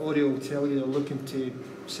 Oriel will tell you they're looking to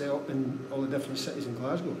set up in all the different cities in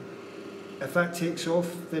Glasgow. If that takes off,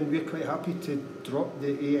 then we're quite happy to drop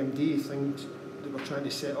the AMD things that we're trying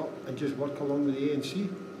to set up and just work along with the ANC,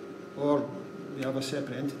 or we have a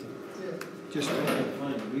separate entity. Just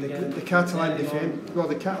the Catalan Defence, well,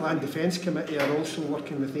 the Catalan Defence Committee are also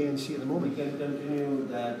working with the ANC at the moment. We can continue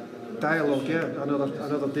that Dialogue, yeah,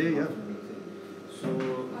 another day, yeah. So, Are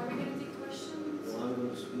we going to take questions? well, I'm going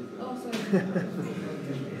to speak. Oh, sorry.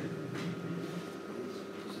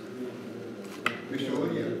 Mr.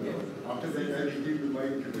 Oria, after that I will give you my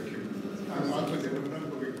introduction. I'm also the owner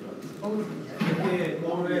of Okay,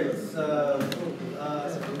 comrades, you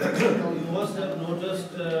must have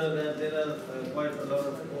noticed that there are quite a lot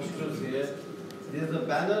of posters here. There's a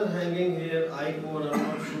banner hanging here, ICO, and I'm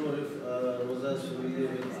not sure if Rosa is familiar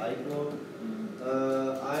with ICO.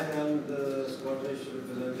 I am the Scottish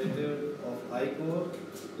representative of ICO.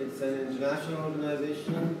 It's an international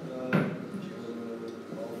organization of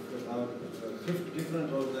about 50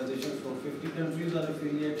 different organizations from 50 countries are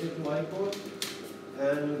affiliated to ICO.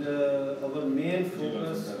 And our main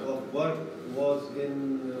focus of work was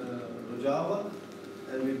in Rojava,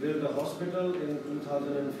 and we built a hospital in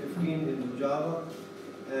 2015 in Rojava,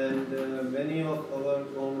 and many of our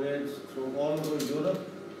comrades from all over Europe,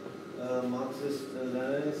 Marxists,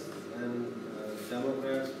 Leninists, and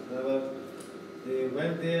Democrats, whatever, they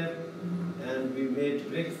went there, and we made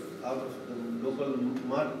bricks out of the local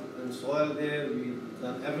mud and soil there. We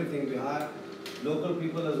done everything. We hired local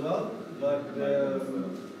people as well. But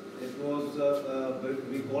it was,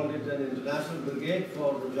 we called it an international brigade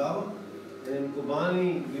for Rojava. And in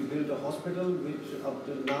Kobani, we built a hospital which up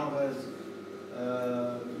till now has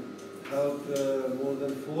helped more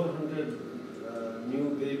than 400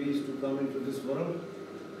 new babies to come into this world.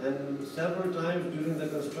 And several times during the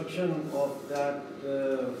construction of that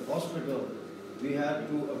hospital, we had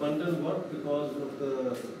to abandon work because of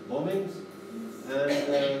the bombings.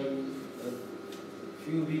 And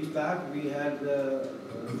few weeks back, we had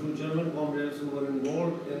two German comrades who were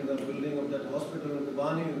involved in the building of that hospital in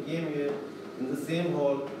Kobani who came here in the same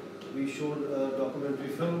hall. We showed a documentary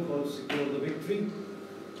film called Secure the Victory.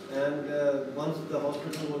 And once the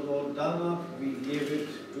hospital was all done up, we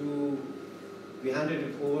handed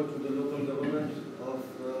it over to the local government of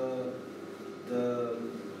the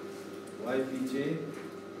YPJ.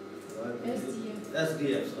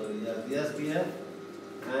 SDF, sorry, yeah, the SDF.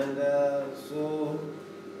 And so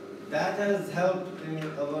that has helped in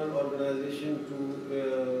our organization to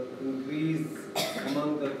increase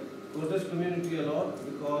among the Kurdish community a lot,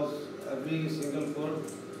 because every single Kurd,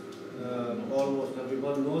 almost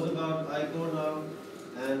everyone knows about ICO now,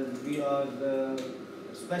 and we are,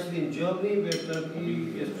 especially in Germany, where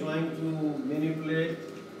Turkey is trying to manipulate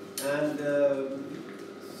and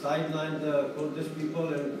sideline the Kurdish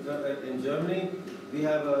people in Germany. We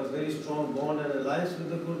have a very strong bond and alliance with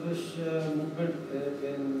the Kurdish movement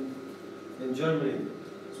in Germany.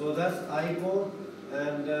 So that's ICO,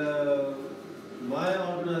 and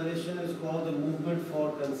my organization is called the Movement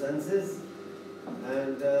for Consensus.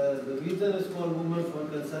 And the reason it's called Movement for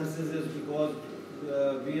Consensus is because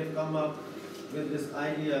we have come up with this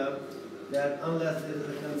idea that unless there is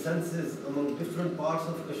a consensus among different parts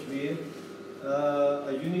of Kashmir,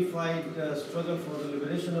 a unified struggle for the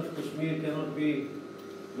liberation of Kashmir cannot be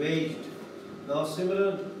waged. Now,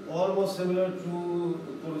 almost similar to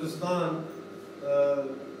Kurdistan,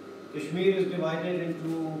 Kashmir is divided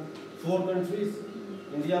into 4 countries: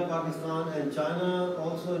 India, Pakistan, and China.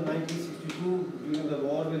 Also, in 1962, during the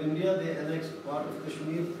war with India, they annexed part of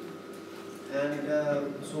Kashmir. And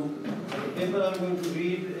so, the paper I'm going to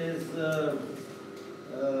read is,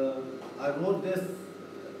 I wrote this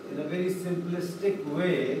in a very simplistic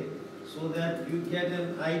way, so that you get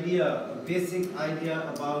an idea, a basic idea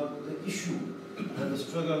about the issue and the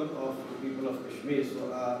struggle of the people of Kashmir. So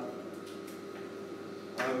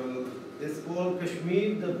it's called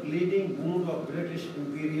Kashmir, the Bleeding Wound of British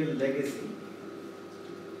Imperial Legacy.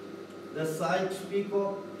 The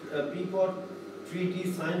Sykes-Picot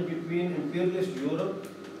Treaty signed between imperialist Europe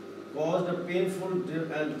caused a painful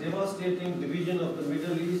and devastating division of the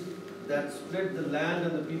Middle East that split the land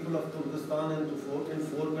and the people of Kurdistan into 4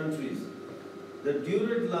 countries. The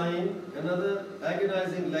Durid Line, another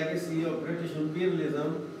agonizing legacy of British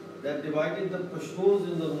imperialism, that divided the Pashtuns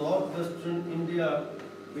in the northwestern India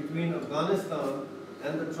between Afghanistan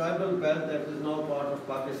and the tribal belt that is now part of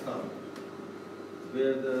Pakistan,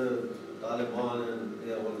 where the Taliban and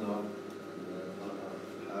they all now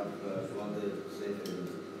have what they say.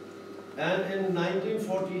 And in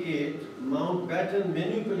 1948, Mountbatten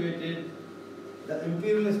manipulated the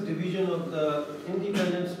imperialist division of the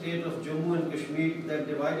independent state of Jammu and Kashmir that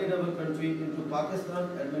divided our country into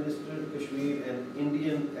Pakistan-administered Kashmir and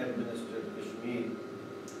Indian-administered Kashmir,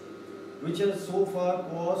 which has so far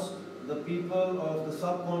cost the people of the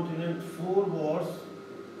subcontinent 4 wars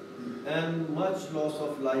and much loss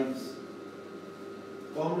of lives.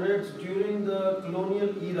 Comrades, during the colonial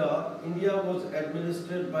era, India was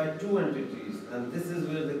administered by 2 entities, and this is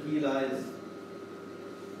where the key lies.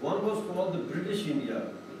 One was called the British India.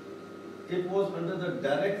 It was under the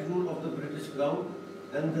direct rule of the British Crown,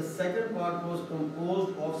 and the second part was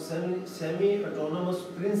composed of semi-autonomous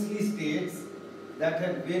princely states that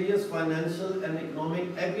had various financial and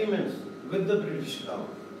economic agreements with the British Crown.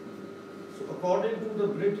 So according to the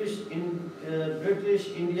British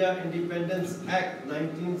India Independence Act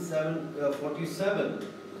 1947,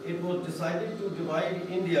 it was decided to divide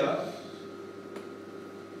India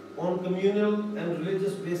on communal and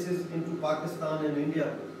religious basis into Pakistan and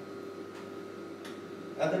India.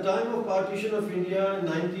 At the time of partition of India in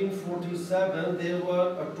 1947, there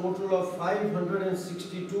were a total of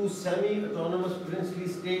 562 semi-autonomous princely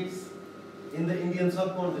states in the Indian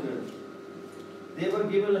subcontinent. They were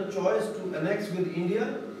given a choice to annex with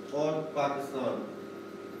India or Pakistan.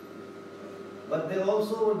 But they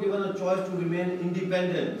also were given a choice to remain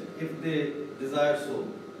independent if they desired so.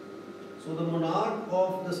 So the monarch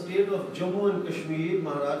of the state of Jammu and Kashmir,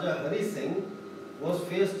 Maharaja Hari Singh, was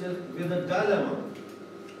faced with a dilemma.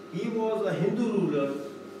 He was a Hindu ruler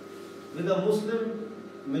with a Muslim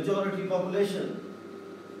majority population.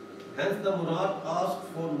 Hence the monarch asked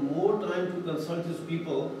for more time to consult his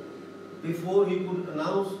people before he could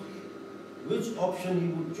announce which option he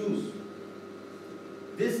would choose.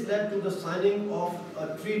 This led to the signing of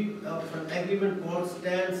an agreement called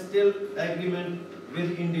Standstill Agreement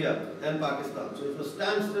with India and Pakistan. So it was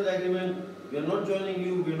standstill agreement, we are not joining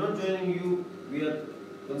you, we are not joining you, we are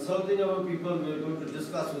consulting our people, we are going to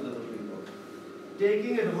discuss with our people.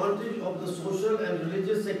 Taking advantage of the social and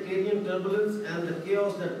religious sectarian turbulence and the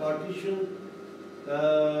chaos that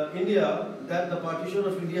the partition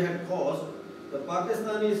of India had caused, the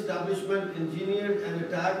Pakistani establishment engineered an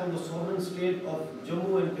attack on the sovereign state of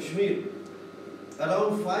Jammu and Kashmir.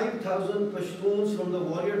 Around 5,000 Pashtuns from the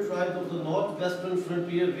warrior tribes of the northwestern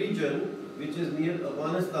frontier region, which is near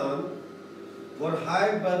Afghanistan, were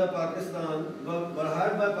hired by Pakistan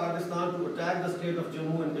to attack the state of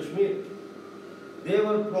Jammu and Kashmir. They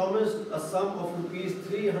were promised a sum of rupees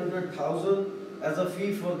 300,000 as a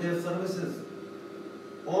fee for their services.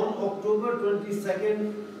 On October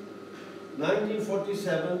 22nd,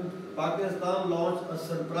 1947, Pakistan launched a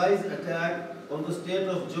surprise attack on the state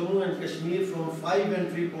of Jammu and Kashmir from 5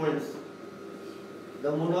 entry points.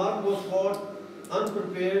 The monarch was caught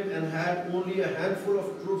unprepared and had only a handful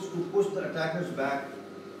of troops to push the attackers back.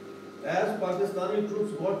 As Pakistani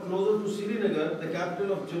troops got closer to Srinagar, the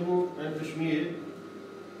capital of Jammu and Kashmir,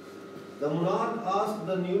 the monarch asked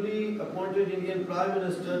the newly appointed Indian Prime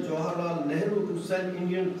Minister Jawaharlal Nehru to send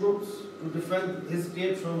Indian troops to defend his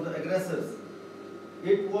state from the aggressors.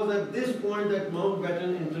 It was at this point that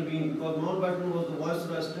Mountbatten intervened, because Mountbatten was the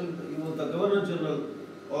viceroy, he was the Governor General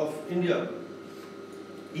of India.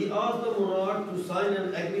 He asked the monarch to sign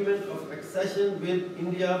an agreement of accession with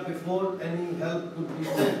India before any help could be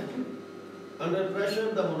sent. Under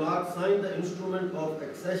pressure, the monarch signed the instrument of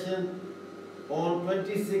accession on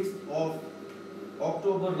 26th of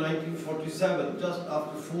October 1947, just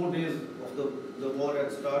after 4 days of the war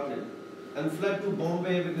had started, and fled to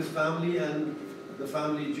Bombay with his family and the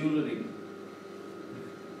family jewelry.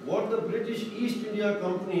 What the British East India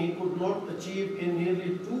Company could not achieve in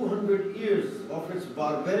nearly 200 years of its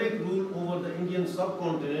barbaric rule over the Indian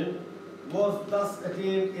subcontinent was thus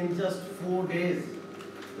attained in just 4 days.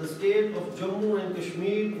 The state of Jammu and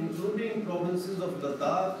Kashmir, including provinces of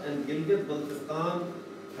Ladakh and Gilgit-Baltistan,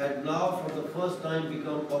 had now for the first time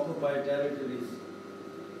become occupied territories.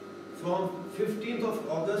 From 15th of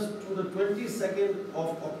August to the 22nd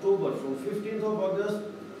of October, from 15th of August,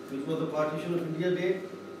 which was the partition of India Day,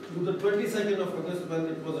 to the 22nd of August when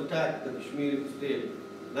it was attacked, the Kashmir state.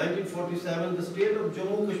 1947, the state of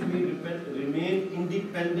Jammu Kashmir remained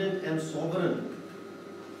independent and sovereign.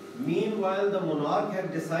 Meanwhile, the monarch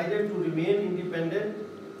had decided to remain independent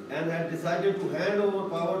and had decided to hand over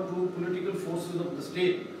power to political forces of the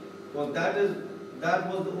state. Because that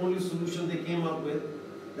was the only solution they came up with,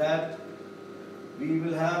 that we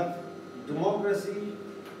will have democracy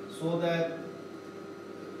so that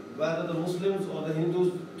whether the Muslims or the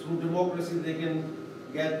Hindus, through democracy, they can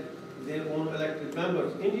get their own elected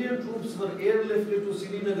members. Indian troops were airlifted to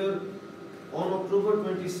Srinagar on October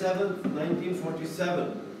 27,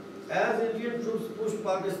 1947. As Indian troops pushed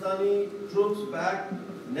Pakistani troops back,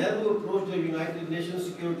 Nehru approached the United Nations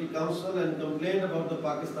Security Council and complained about the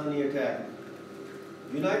Pakistani attack.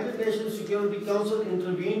 United Nations Security Council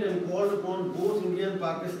intervened and called upon both India and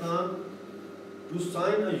Pakistan to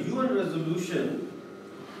sign a UN resolution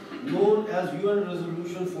known as UN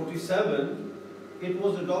Resolution 47. It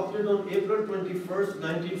was adopted on April 21st,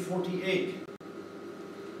 1948.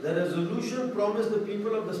 The resolution promised the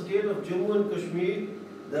people of the state of Jammu and Kashmir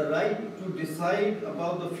the right to decide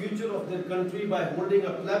about the future of their country by holding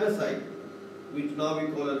a plebiscite, which now we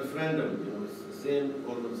call a referendum. It's the same,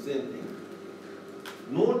 almost the same thing.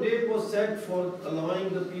 No date was set for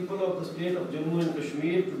allowing the people of the state of Jammu and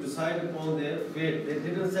Kashmir to decide upon their fate. They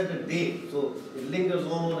didn't set a date, so it lingers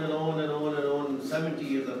on and on and on and on. 70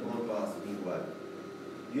 years have gone past meanwhile.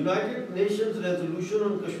 United Nations resolution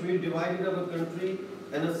on Kashmir divided our country,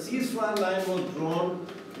 and a ceasefire line was drawn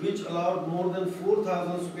which allowed more than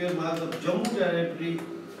 4,000 square miles of Jammu territory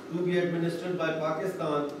to be administered by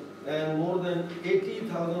Pakistan and more than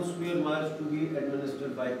 80,000 square miles to be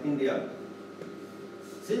administered by India.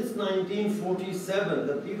 Since 1947,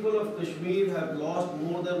 the people of Kashmir have lost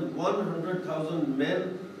more than 100,000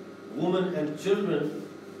 men, women and children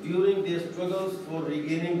during their struggles for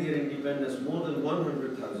regaining their independence. More than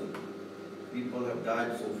 100,000 people have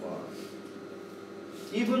died so far.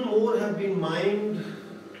 Even more have been maimed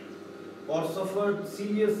or suffered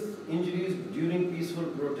serious injuries during peaceful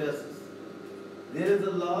protests. There is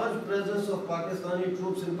a large presence of Pakistani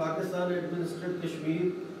troops in Pakistan-administered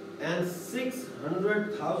Kashmir, and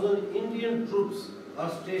 600,000 Indian troops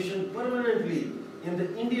are stationed permanently in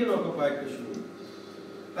the Indian-occupied Kashmir.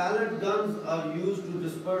 Pellet guns are used to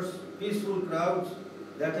disperse peaceful crowds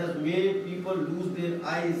that has made people lose their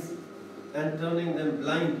eyes and turning them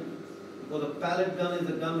blind. Because a pellet gun is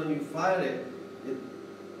a gun, when you fire it,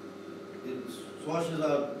 it swashes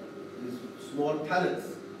out these small pellets.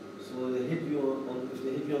 So they hit you if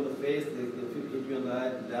they hit you on the face, they can hit you on the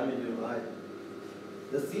eye, damage your eye.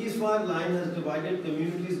 The ceasefire line has divided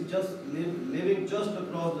communities living just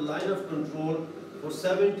across the line of control for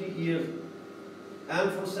 70 years.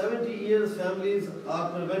 And for 70 years, families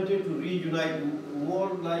are prevented to reunite, more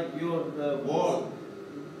like your wall.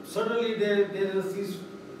 Suddenly there is a ceasefire.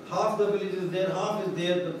 Half the village is there, half is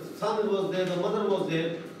there, the son was there, the mother was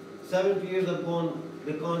there. 70 years have gone,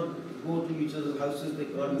 they can't go to each other's houses, they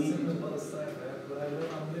can't meet each other.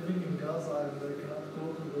 I'm living in Gaza and I cannot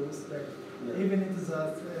go to the West Bank. Yeah. Even it is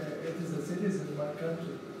a citizen in my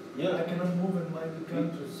country. Yeah. I cannot move in my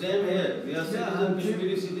country. Same here. We are citizens,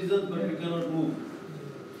 Kashmiri citizens, but we cannot move.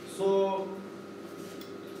 So,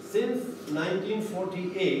 since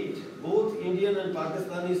 1948, both Indian and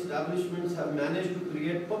Pakistani establishments have managed to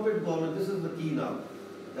create puppet government. This is the key now,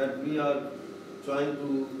 that we are trying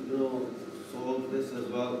to, solve this as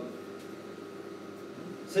well.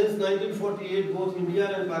 Since 1948, both India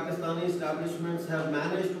and Pakistani establishments have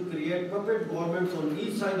managed to create puppet governments on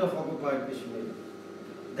each side of occupied Kashmir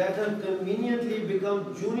that have conveniently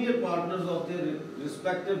become junior partners of their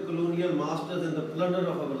respective colonial masters in the plunder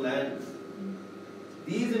of our lands.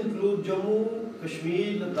 These include Jammu,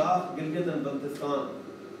 Kashmir, Ladakh, Gilgit and Baltistan.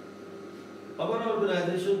 Our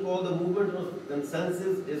organization, called the Movement of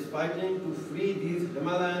Consensus, is fighting to free these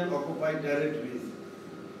Himalayan occupied territories.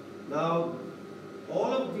 Now,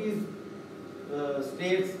 all of these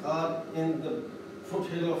states are in the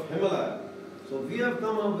foothill of Himalaya. So we have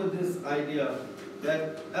come up with this idea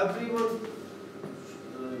that everyone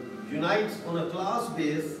unites on a class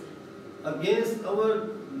base against our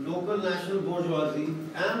local national bourgeoisie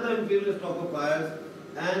and the imperialist occupiers,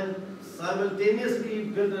 and simultaneously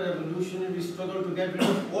build a revolutionary struggle to get rid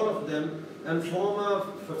of all of them and form a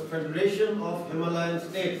federation of Himalayan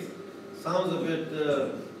states. Sounds a bit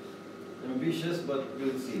ambitious, but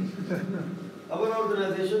we'll see. Our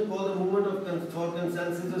organization, called the Movement for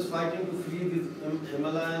Consensus, is fighting to free these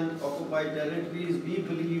Himalayan occupied territories. We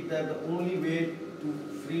believe that the only way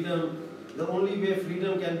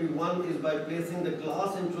freedom can be won is by placing the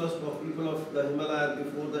class interest of people of the Himalayas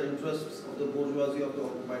before the interests of the bourgeoisie of the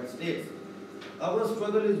occupied states. Our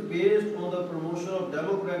struggle is based on the promotion of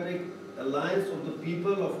democratic alliance of the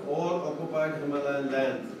people of all occupied Himalayan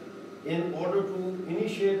lands, in order to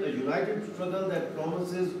initiate a united struggle that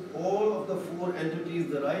promises all of the four entities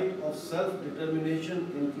the right of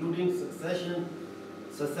self-determination, including secession,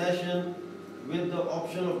 with the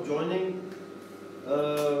option of joining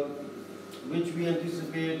which we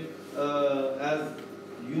anticipate as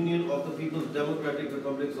Union of the People's Democratic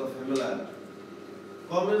Republics of Himalaya.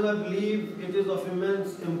 Comrades, I believe it is of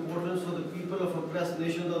immense importance for the people of oppressed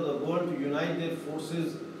nations of the world to unite their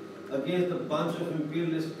forces against a bunch of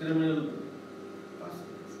imperialist criminal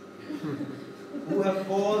who have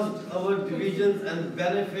caused our divisions and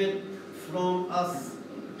benefit from us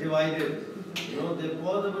divided. You know, they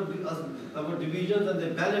cause our divisions and they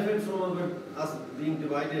benefit from us being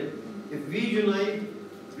divided. If we unite,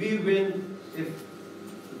 we win. If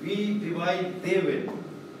we divide, they win.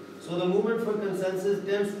 So the movement for consensus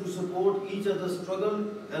tends to support each other's struggle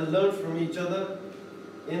and learn from each other.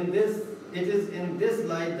 It is in this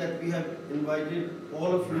light that we have invited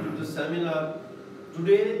all of you to the seminar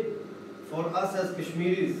today. For us as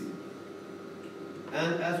Kashmiris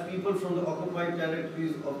and as people from the occupied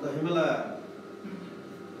territories of the Himalaya,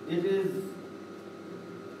 it is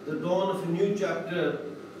the dawn of a new chapter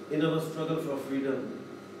in our struggle for freedom.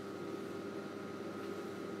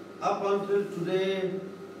 Up until today,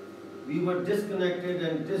 we were disconnected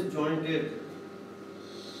and disjointed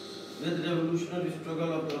with the revolutionary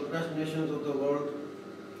struggle of the oppressed nations of the world.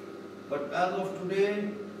 But as of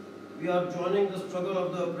today, we are joining the struggle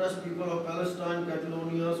of the oppressed people of Palestine,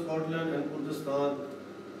 Catalonia, Scotland and Kurdistan.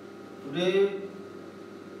 Today,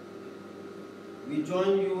 we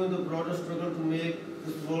join you in the broader struggle to make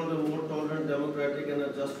this world a more tolerant, democratic and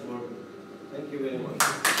a just world. Thank you very much.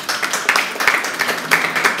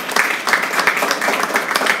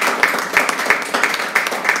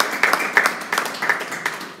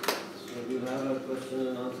 Question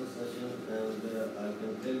and answer session, and I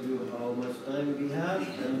can tell you how much time we have,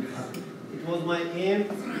 and it was my aim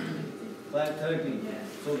 5:30,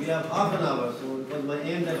 so we have half an hour, so it was my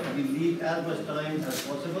aim that we leave as much time as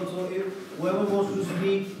possible. So if whoever wants to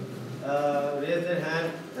speak, raise their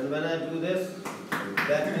hand, and when I do this,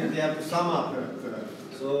 that means they have to sum up.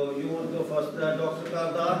 So you want to go first, Dr.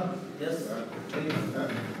 Kardar? Yes, please.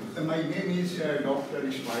 My name is Dr.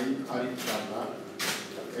 Ismail Arif Kardar.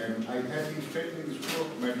 And I have been studying in the School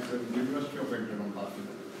of Medicine, University of Amjad.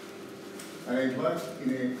 And I worked in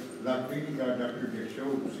a La Clinica Deputy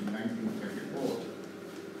Shows in 1934.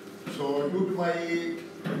 So due to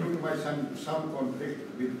my some conflict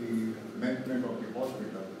with the management of the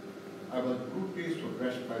hospital, I was brutally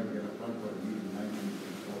suppressed by the Alpha in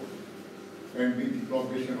 1984. And with the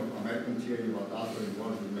cooperation of American CIA, was also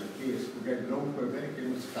involved in my case to get known to a very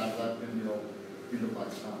famous cardiac in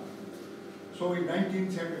Pakistan. So in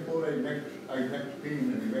 1974, I left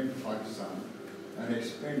Spain and I went to Pakistan, and I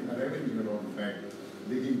spent 11 years on bed,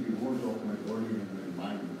 digging the wounds of my body and my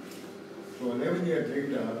mind. So 11 years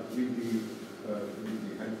later, with the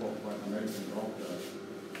help of one American doctor,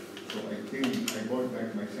 so I got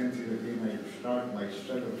back my senses again. I started my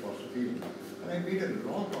struggle for speaking, and I made a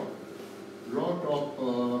lot of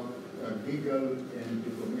legal and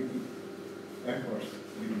diplomatic efforts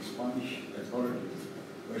with the Spanish authorities.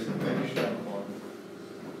 It's a very strong body,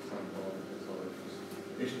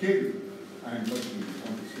 authorities. Still, I am working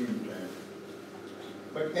on the same track.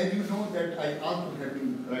 But as you know that I also have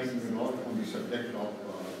been writing a lot on the subject of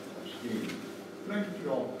scale. Plenty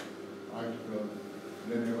of articles.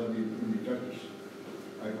 When I was in the Turkish,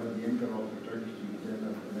 I was the anchor of the Turkish TV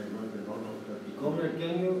channel, and I wrote a lot of Turkish. Comrade,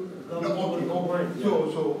 can you come no,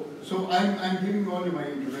 So I'm giving only my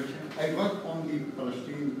introduction. I worked on the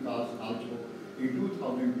Palestinian cause also. In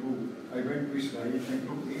 2002, I went to Israel and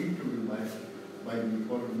took the interview by the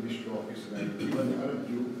foreign minister of Israel. He was an Arab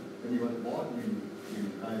Jew, and he was born in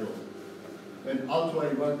Cairo. And also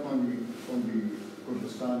I worked on the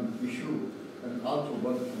Kurdistan issue, and also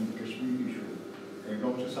worked on the Kashmir issue. And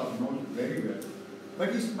Dr. Saab knows very well. But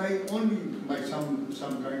it's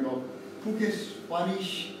some kind of cookies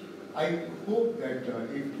Spanish. I hope that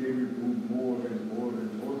if they will do more and more and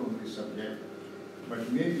more on this subject,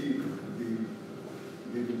 but maybe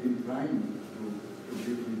they will be inclined to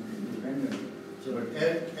give it independence. But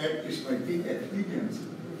at is my big experience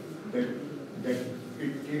that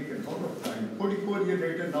it takes a lot of time. 44 years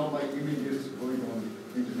later, now my image is going on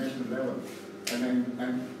international level, and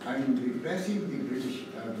I'm repressing the British,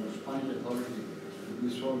 the Spanish authority to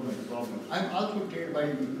resolve my problem. I'm also trained by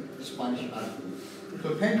the Spanish army. So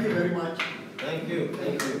thank you very much. Thank you.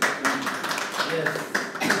 Yes.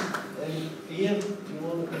 And Ian, you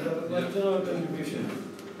want to have a question or a contribution?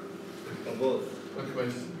 Or both? A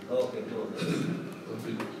question. Okay, go on. I've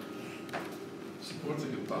been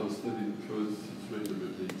supporting a Palestinian cause since around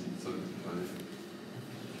about 1975.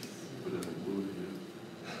 When I'm born here.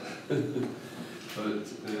 But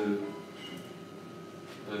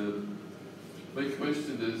my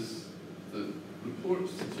question is that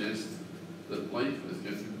reports suggest that life is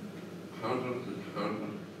getting harder and harder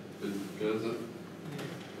in Gaza,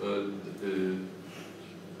 and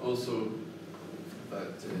also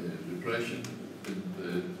that repression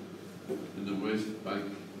in the West Bank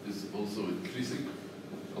is also increasing,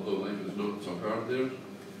 although life is not so hard there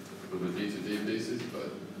on a day-to-day basis,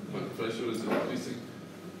 but pressure is increasing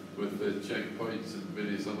with the checkpoints and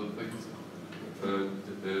various other things.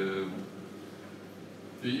 And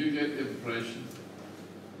do you get the impression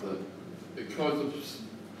that because of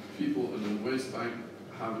people in the West Bank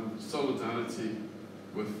having solidarity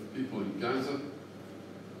with people in Gaza,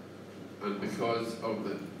 and because of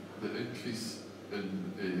the increase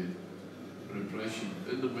in repression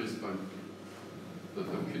in the West Bank, that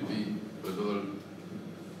there could be another,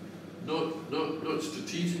 not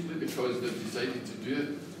strategically because they've decided to do it,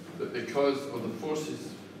 but because of the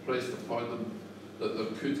forces pressed upon them, that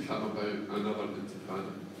there could come about another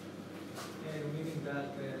intifada? Yeah, meaning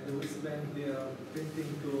that the West Bank, they are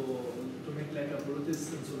thinking to make like a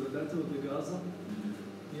protest in solidarity with the Gaza?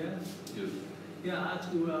 Yeah? Yes. Yeah,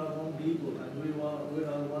 actually we are one people and we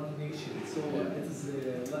are one nation. So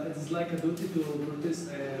it is like a duty to protest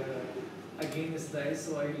against the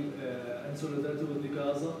Israel and solidarity with the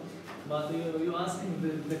Gaza. But you're asking,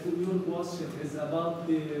 your question is about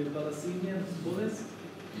the Palestinian police?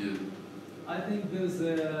 Yeah. I think there's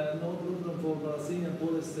no problem for Palestinian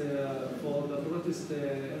police for the protest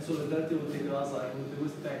in solidarity with the Gaza and with the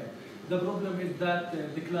West Bank. The problem is that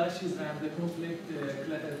the clashes and the conflict,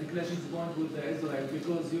 the clashes going with Israel,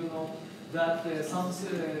 because you know that some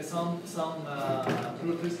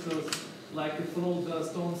protesters like throw the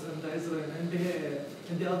stones in the Israel, and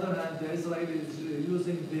on the other hand, the Israel is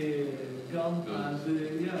using the gun and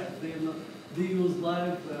they use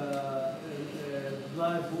live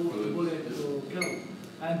bullet to kill,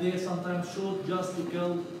 and they sometimes shoot just to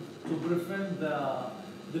kill to prevent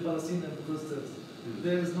the Palestinian protesters.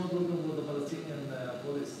 There is no problem with the Palestinian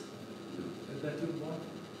police. Is that your point?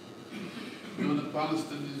 No, the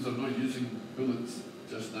Palestinians are not using bullets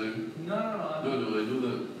just now. No, I know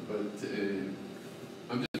that, but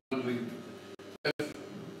I'm just wondering if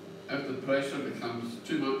the pressure becomes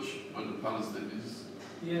too much on the Palestinians,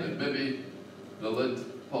 that maybe the lid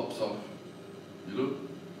pops off, you know?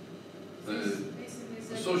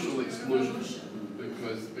 The social explosion,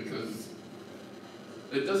 because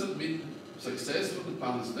it doesn't mean success for the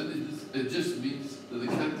Palestinians, it just means that they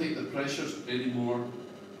can't take the pressures anymore,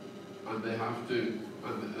 and they have to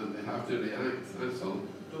react, that's all.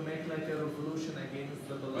 To make like a revolution against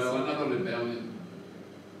the Palestinians. Well, another rebellion.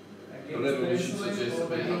 A revolution suggests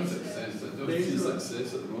they may have success. I don't see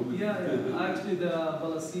success at the moment. Yeah. Actually, the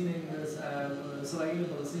Palestinians,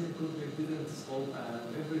 Israeli-Palestinian conflict didn't stop,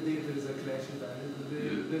 and every day there is a clash, and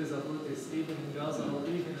there is a protest, even in Gaza or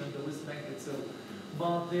even in the West Bank itself.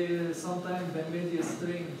 But sometimes the media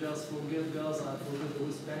stream just forget Gaza and forget the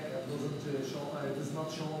West Bank and doesn't show. It is not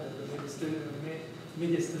shown in the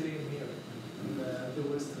media stream here in the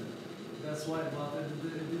West. That's why, but it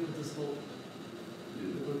didn't stop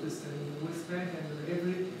the protest in the West Bank, and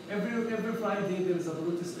every Friday there is a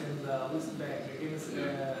protest in the West Bank against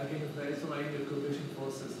the Israeli occupation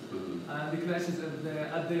forces, and the clashes at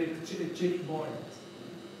the checkpoint.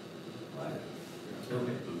 Right.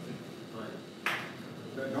 Okay.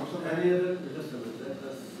 Any other? Just a minute.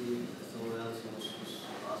 Let's see if someone else wants to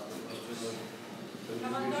ask a question.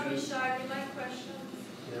 Come on, don't be shy. We like questions.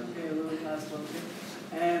 Okay, we'll ask one thing.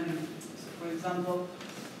 For example,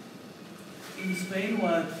 in Spain,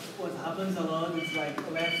 what happens a lot is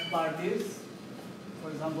like left parties. For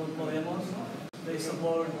example, Podemos. They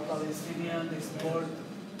support Palestinian. They support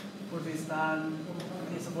Kurdistan.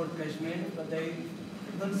 They support Kashmir, but they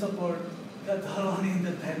don't support Catalonia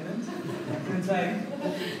independence. It's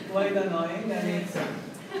like quite annoying, and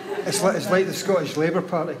it's like the Scottish Labour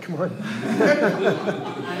Party. Come on.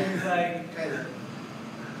 And it's like,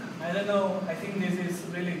 I don't know. I think this is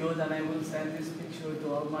really good, and I will send this picture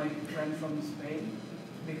to all my friends from Spain,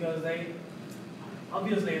 because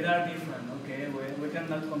obviously they are different. Okay, we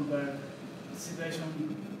cannot compare the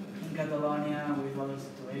situation in Catalonia with other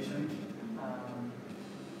situations,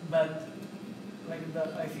 but.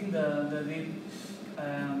 I think the deep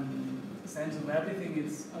sense of everything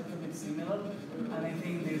is a little bit similar, and I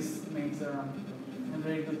think this makes a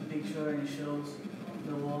very good picture, and it shows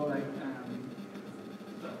the world like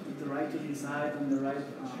the right to decide and the right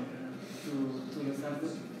to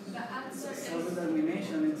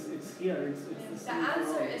self-determination. It's here. It's the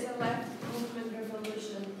answer is a left movement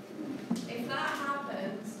revolution. If that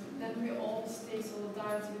happens, then we all stay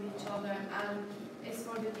solidarity with each other, and it's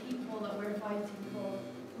for the people that we're fighting for.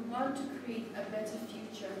 We want to create a better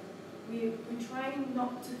future. We're trying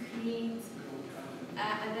not to create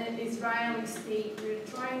and an Israeli state. We're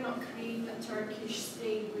trying not to create a Turkish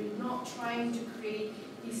state. We're not trying to create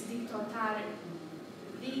these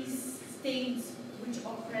states which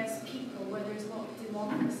oppress people, where there's no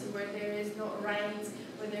democracy, where there is no rights,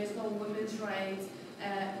 where there's no women's rights.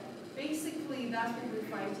 Basically, that's what we're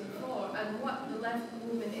fighting for. And what the left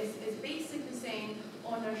movement is basically saying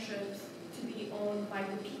ownership to be owned by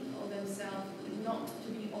the people themselves, not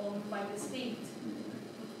to be owned by the state.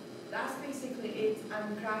 That's basically it,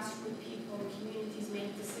 and grassroots people, communities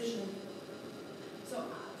make decisions. So,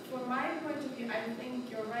 from my point of view, I think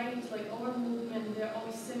you're right, like our movement, they're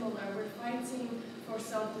all similar. We're fighting for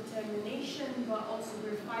self-determination, but also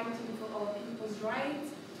we're fighting for our people's rights.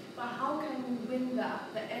 But how can we win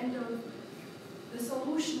that? The end of the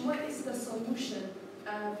solution, what is the solution?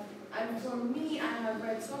 And for me, I have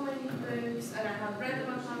read so many books, and I have read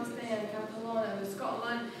about Palestine and Catalonia and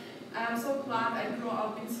Scotland. I'm so glad I grew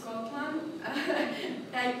up in Scotland.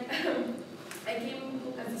 I came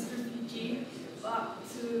as a refugee, but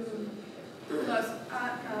because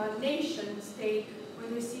a nation state where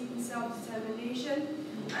they're seeking self-determination,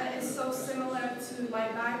 and it's so similar to my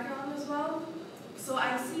background as well. So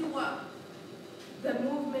I see what the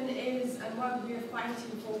movement is and what we're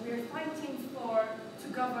fighting for. We're fighting for to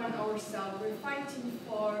govern ourselves. We're fighting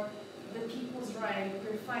for the people's right.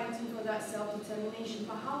 We're fighting for that self-determination.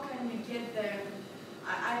 But how can we get there?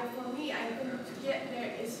 For me, I think to get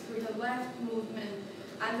there is through the left movement.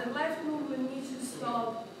 And the left movement needs to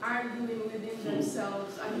stop arguing within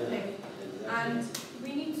themselves, I think. And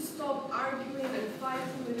we need to stop arguing and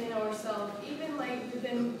fighting within ourselves, even like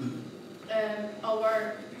within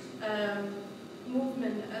our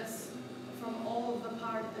movement, as from all of the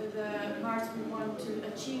parts we want to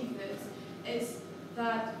achieve this, is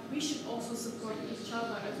that we should also support each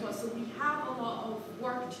other as well. So we have a lot of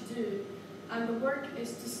work to do, and the work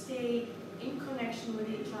is to stay in connection with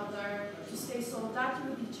each other, to stay solidarity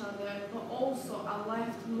with each other, but also a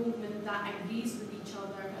left movement that agrees with each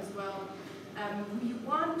other as well. We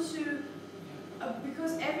want to,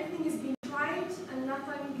 because everything is being tried and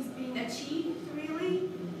nothing is being achieved really,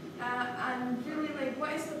 and really like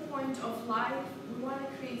what is the point of life? We want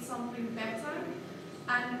to create something better,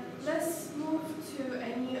 and let's move to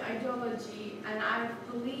a new ideology, and I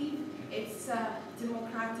believe it's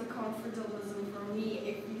democratic confederalism for me.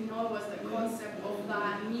 If you know what the concept of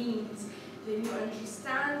that means, then you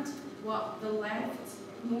understand what the left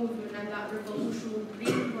movement and that revolution will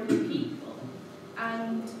bring for the people.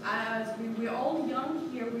 And as we're all young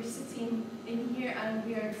here, we're sitting in here and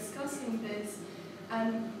we are discussing this,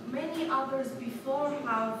 and many others before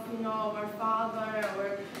have, you know, our father,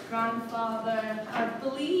 our grandfather have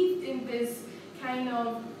believed in this kind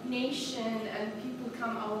of nation and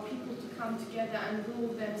our people to come together and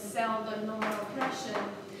rule themselves and no more oppression.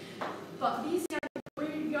 But these guys,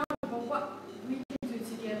 we're young, but what we can do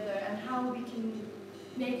together and how we can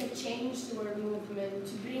make a change to our movement,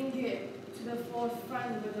 to bring it to the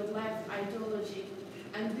forefront with the left ideology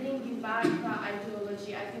and bringing back that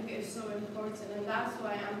ideology, I think is so important, and that's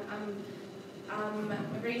why I'm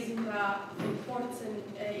raising that important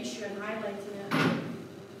issue and highlighting it.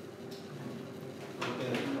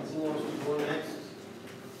 Okay, who wants to go next?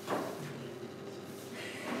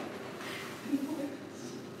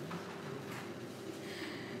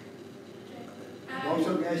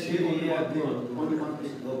 Also, may I say only one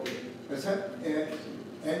thing? Okay. Sir,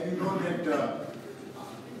 and you know that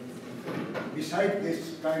besides this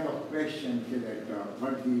kind of question that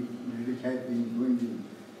what the British have been doing in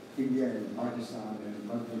India and Pakistan and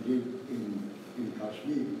what they did in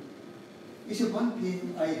Kashmir, is one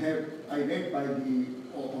thing I read by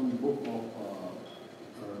on the book of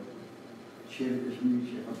Sheikh Kashmir,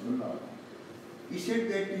 Sheikh Abdullah. He said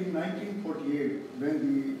that in 1948, when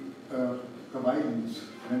the Kabiles,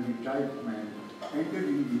 when the tribesmen entered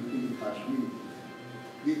in Kashmir,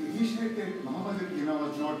 he said that Muhammad al-Jinnah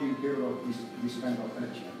was not in favor of this kind of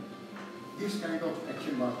action. This kind of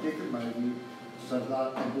action was taken by the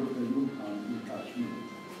Sardar Abdul Qayyum Khan in Kashmir.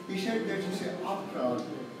 He said that after all,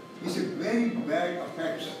 it's a very bad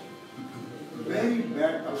effect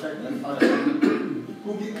on Pakistan.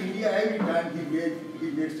 India every time he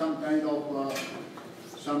made some kind of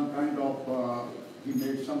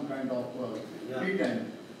pretend.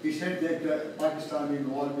 He said that Pakistan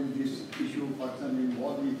involved in this issue, Pakistan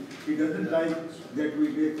involved. He doesn't like that we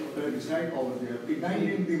make plebiscite over there.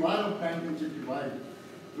 In the war of 1965,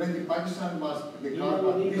 when the Pakistan was declared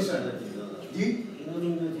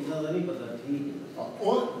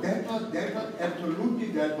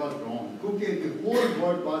that was wrong. The whole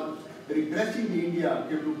world was repressing India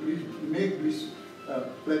to make this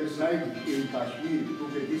plebiscite in Kashmir.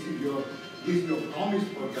 This is your this is your promise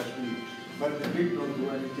for Kashmir, but the big don't do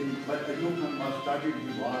anything. But Ayub Khan started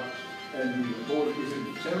the war, and the whole is in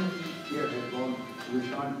 70 years have gone. We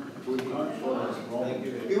can't solve this problem.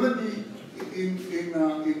 Even in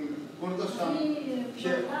Kurdistan,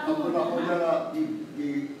 Sheikh Abdullah Ojala, the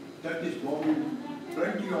Turkish government,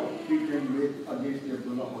 plenty of treatment made against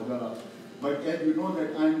Abdullah Ojala. But as you know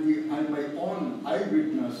that I'm my own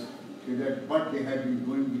eyewitness to that what they have been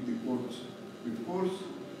doing with the Kurds. Of course,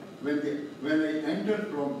 when I entered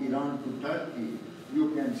from Iran to Turkey, you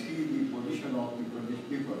can see the position of the Kurdish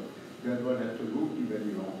people. That was absolutely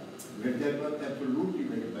very wrong. That was absolutely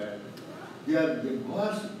very bad. They are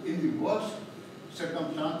in the worst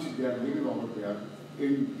circumstances they are living over there.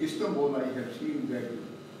 In Istanbul, I have seen that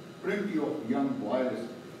plenty of young boys,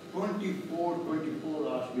 24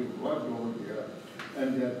 hours they work over there,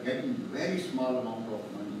 and they are getting very small amount of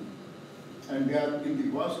money. And they are in the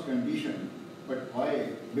worst condition. But why?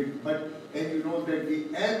 But as you know that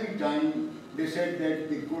every time they said that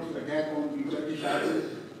the Kurds attack on the Turkish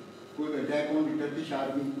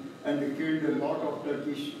army, and they killed a lot of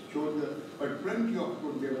Turkish soldiers, but plenty of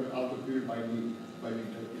Kurds they were also killed by the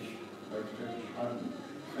Turkish army.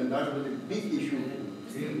 And that was a big issue.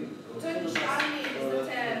 Turkish army is the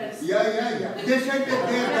terrorists. Yeah. They said that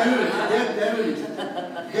they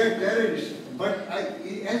are terrorists. But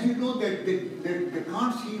as you know that they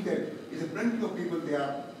can't see that there's plenty of people they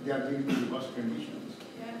are living in the worst conditions.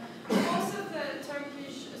 Yeah. Most of the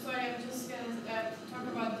Turkish, sorry, I'm just going to talk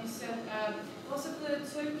about this. Most of the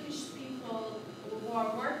Turkish people who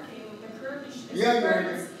are working, the Kurdish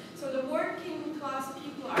Kurds. So the working class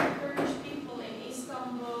people are Kurdish people in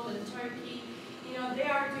Istanbul and Turkey. You know, they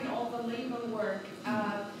are doing all the labor work.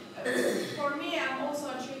 For me, I'm also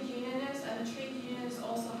a trade unionist, and trade unionists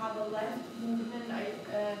also have a left movement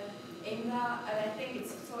in that, and I think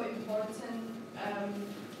it's so important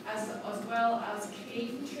as well as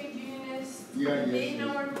creating trade unionists within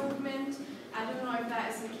our movement. I don't know if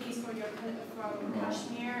that is the case for from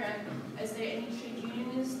Kashmir, and is there any trade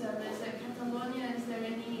unionists? Is there Catalonia? Is there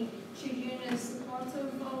any trade unionists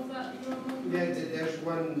supportive of that? Yeah, there's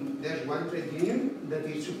one trade union that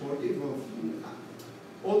is supportive of.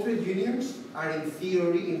 All trade unions are in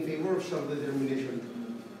theory in favor of self-determination,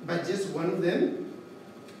 but just one of them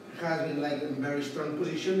has been like a very strong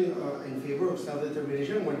position in favor of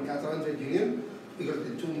self-determination, one Catalan trade union, because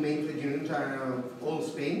the two main trade unions are all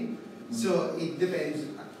Spain. So it depends.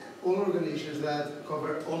 All organizations that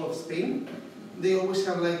cover all of Spain, they always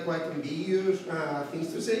have like quite ambiguous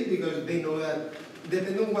things to say, because they know that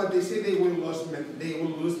depending on what they say, they will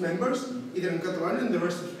lose members either in Catalonia and the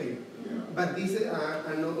rest of Spain. But these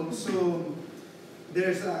and also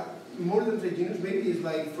there's more than trade unions. Maybe it's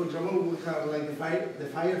like, for example, we have like the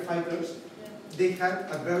firefighters. They had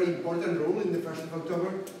a very important role in the 1st of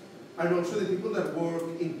October, and also the people that work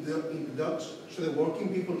in the docks. So the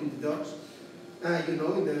working people in the docks. You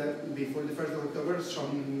know, before the 1st of October,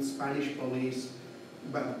 some Spanish police,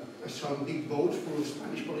 but some big boats full of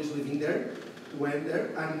Spanish police living there went there,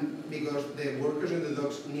 and because the workers in the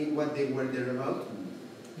docks knew what they were there about.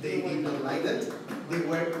 They did not like that. They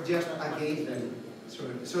were just against them.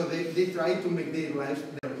 So they tried to make their lives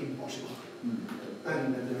impossible.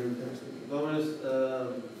 And they're interesting. Comrades,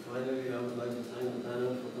 finally, I would like to thank the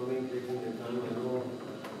panel for coming, taking the time. I know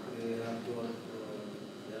they are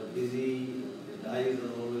busy, the diaries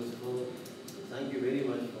are always full. Thank you very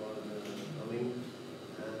much for coming.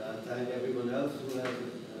 And I thank everyone else who has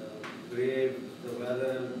braved the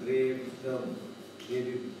weather and braved the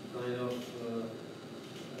maybe kind of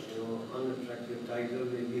unattractive title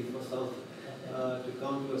maybe for some to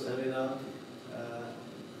come to a seminar.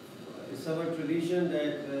 It's our tradition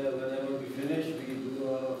that whenever we finish, we do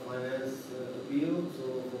a finance appeal, so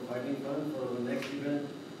for fighting fund for our next event.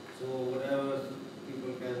 So whatever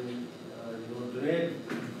people can donate.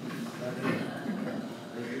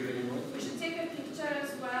 Thank you very much. We should take a picture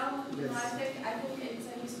as well. Yes. I think it's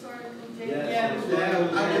a historical day. Yes.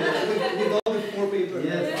 With all the 4 papers.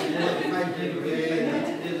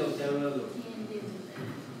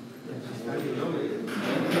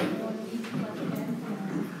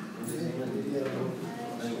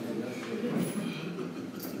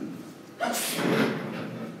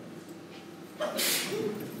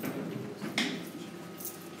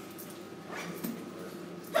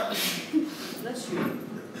 Bless you.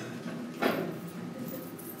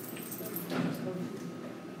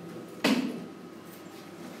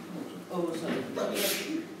 Oh, sorry. A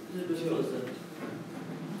little bit closer.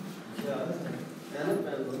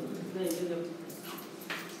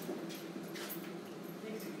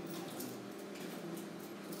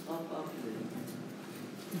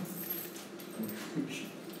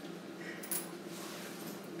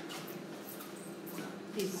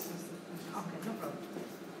 This. Okay, no problem.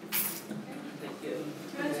 Thank you. Do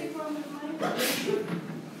you want to take one with mine?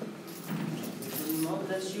 No,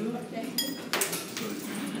 that's you. Okay.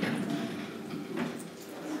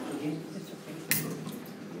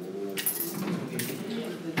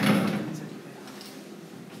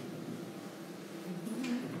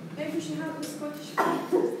 Maybe we should have the Scottish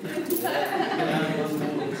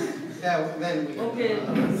Yeah, then we Okay.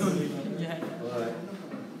 Yeah. All right.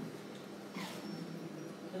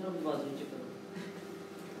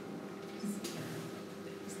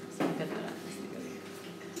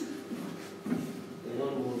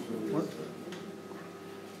 What?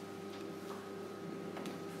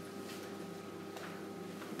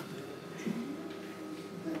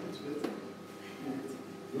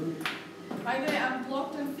 By the way, I'm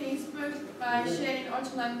blocked on Facebook by sharing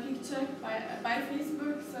Öcalan picture by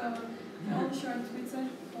Facebook, so I'm only sure on Twitter.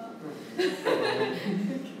 But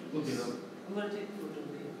I'm going to take a photo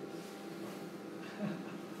of you.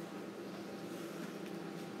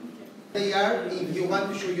 They are, if you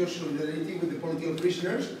want to show your solidarity with the political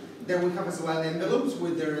prisoners, then we have as well envelopes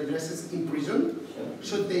with their addresses in prison.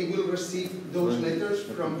 So they will receive those letters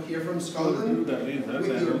from here from Scotland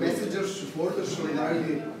with your message of support, of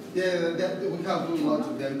solidarity. Yeah, we have a lot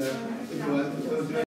of them there as well.